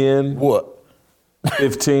 10,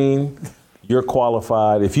 15, you're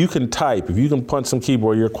qualified. If you can type, if you can punch some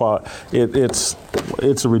keyboard, you're qualified. It's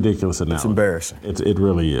a ridiculous analogy. It's embarrassing. It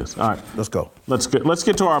really is. All right, let's go. Let's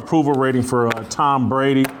get to our approval rating for Tom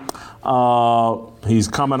Brady. He's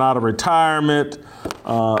coming out of retirement.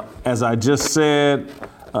 As I just said,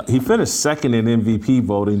 he finished second in MVP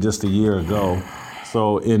voting just a year ago.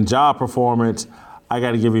 So in job performance, I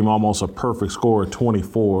got to give him almost a perfect score of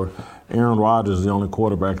 24. Aaron Rodgers is the only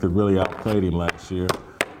quarterback that really outplayed him last year.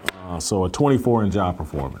 So a 24 in job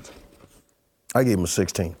performance. I gave him a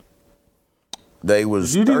 16. They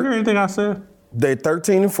was. You didn't hear anything I said? They're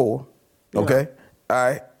 13-4. Okay. All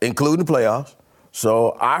right. Including the playoffs.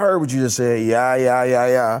 So I heard what you just said.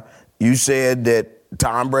 Yeah. You said that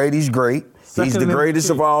Tom Brady's great. He's the greatest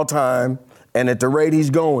of all time. And at the rate he's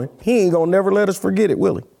going, he ain't going to never let us forget it,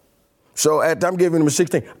 will he? So I'm giving him a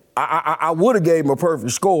 16. I would have gave him a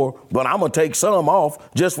perfect score, but I'm going to take some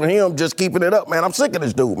off just for him just keeping it up, man. I'm sick of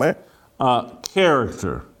this dude, man.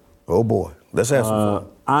 Character. Oh, boy. Let's have some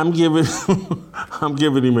fun. I'm giving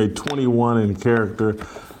him a 21 in character.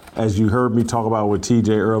 As you heard me talk about with TJ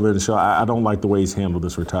earlier in the show, I don't like the way he's handled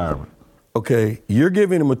this retirement. Okay, you're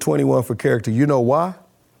giving him a 21 for character. You know why?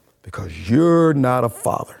 Because you're not a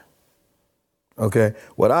father. Okay?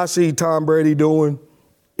 What I see Tom Brady doing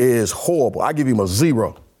is horrible. I give him a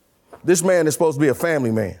 0. This man is supposed to be a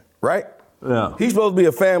family man, right? Yeah. He's supposed to be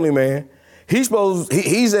a family man. He's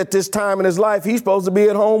at this time in his life, he's supposed to be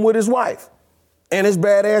at home with his wife and his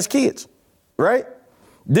badass kids, right?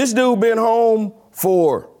 This dude been home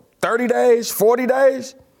for 30 days, 40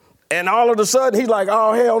 days, and all of a sudden he's like,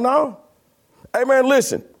 oh, hell no. Hey, man,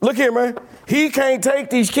 listen, look here, man. He can't take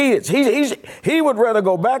these kids. He would rather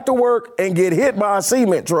go back to work and get hit by a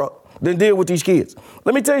cement truck than deal with these kids.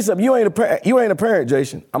 Let me tell you something. You ain't a parent,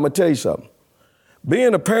 Jason. I'm going to tell you something.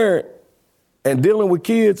 Being a parent and dealing with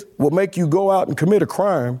kids will make you go out and commit a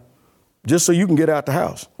crime just so you can get out the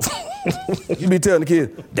house. You be telling the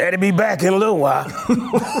kids, Daddy be back in a little while.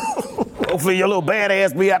 Hopefully your little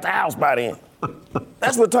badass be out the house by then.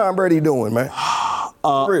 That's what Tom Brady doing, man.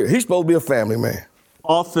 He's supposed to be a family man.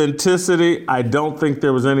 Authenticity, I don't think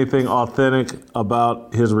there was anything authentic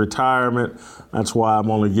about his retirement. That's why I'm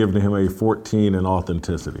only giving him a 14 in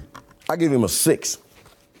authenticity. I give him a 6.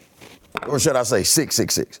 Or should I say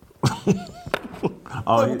 666?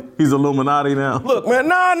 Oh, he's Illuminati now? Look, man,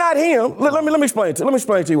 no, not him. Let me explain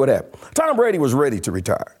to you what happened. Tom Brady was ready to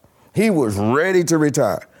retire. He was ready to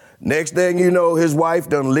retire. Next thing you know, his wife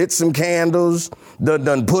done lit some candles,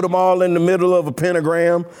 done put them all in the middle of a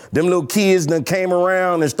pentagram. Them little kids done came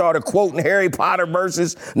around and started quoting Harry Potter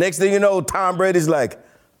verses. Next thing you know, Tom Brady's like,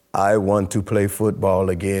 I want to play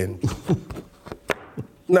football again.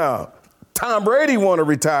 Now, Tom Brady want to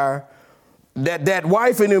retire. That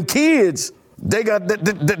wife and them kids, they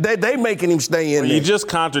making him stay in there. You just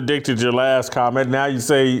contradicted your last comment. Now you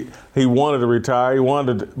say he wanted to retire. He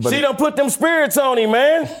wanted to, but she done put them spirits on him,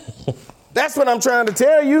 man. That's what I'm trying to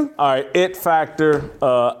tell you. All right, it factor.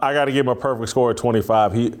 I got to give him a perfect score of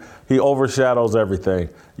 25. He overshadows everything.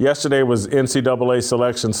 Yesterday was NCAA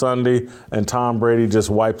Selection Sunday, and Tom Brady just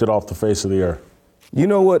wiped it off the face of the earth. You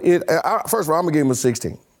know what? First of all, I'm gonna give him a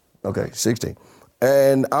 16. Okay, 16.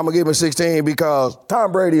 And I'm going to give him 16 because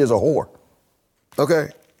Tom Brady is a whore. Okay?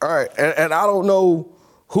 All right. And I don't know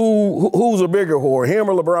who's a bigger whore, him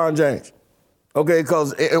or LeBron James. Okay?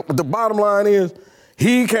 Because the bottom line is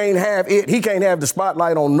he can't have it. He can't have the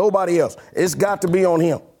spotlight on nobody else. It's got to be on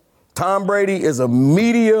him. Tom Brady is a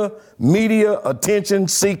media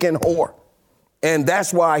attention-seeking whore. And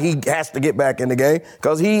that's why he has to get back in the game,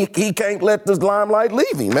 because he can't let this limelight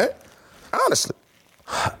leave him, man. Honestly.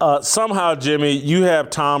 Somehow, Jimmy, you have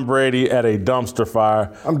Tom Brady at a dumpster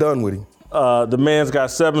fire. I'm done with him. The man's got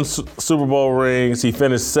 7 Super Bowl rings. He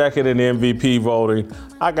finished second in MVP voting.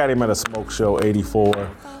 I got him at a smoke show, 84.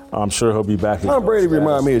 I'm sure he'll be back. Tom Brady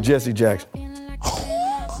remind me of Jesse Jackson.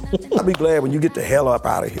 I'll be glad when you get the hell up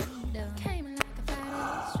out of here.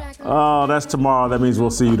 Oh, that's tomorrow. That means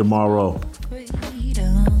we'll see you tomorrow.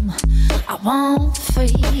 I want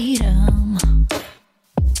freedom.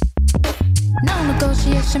 No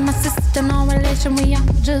negotiation, my sister, no relation. We all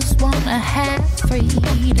just wanna have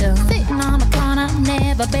freedom. Sitting on a corner,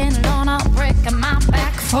 never been alone. I'll break my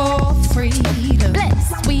back for freedom.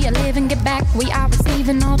 Blessed, we are living, get back. We are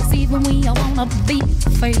receiving, no deceiving. We all wanna be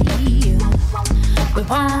free. We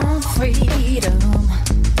want freedom.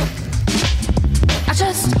 I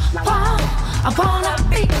just want, I wanna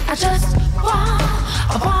be, I just want,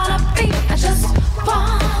 I wanna be, I just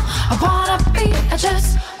want, I wanna be, I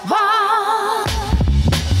just want.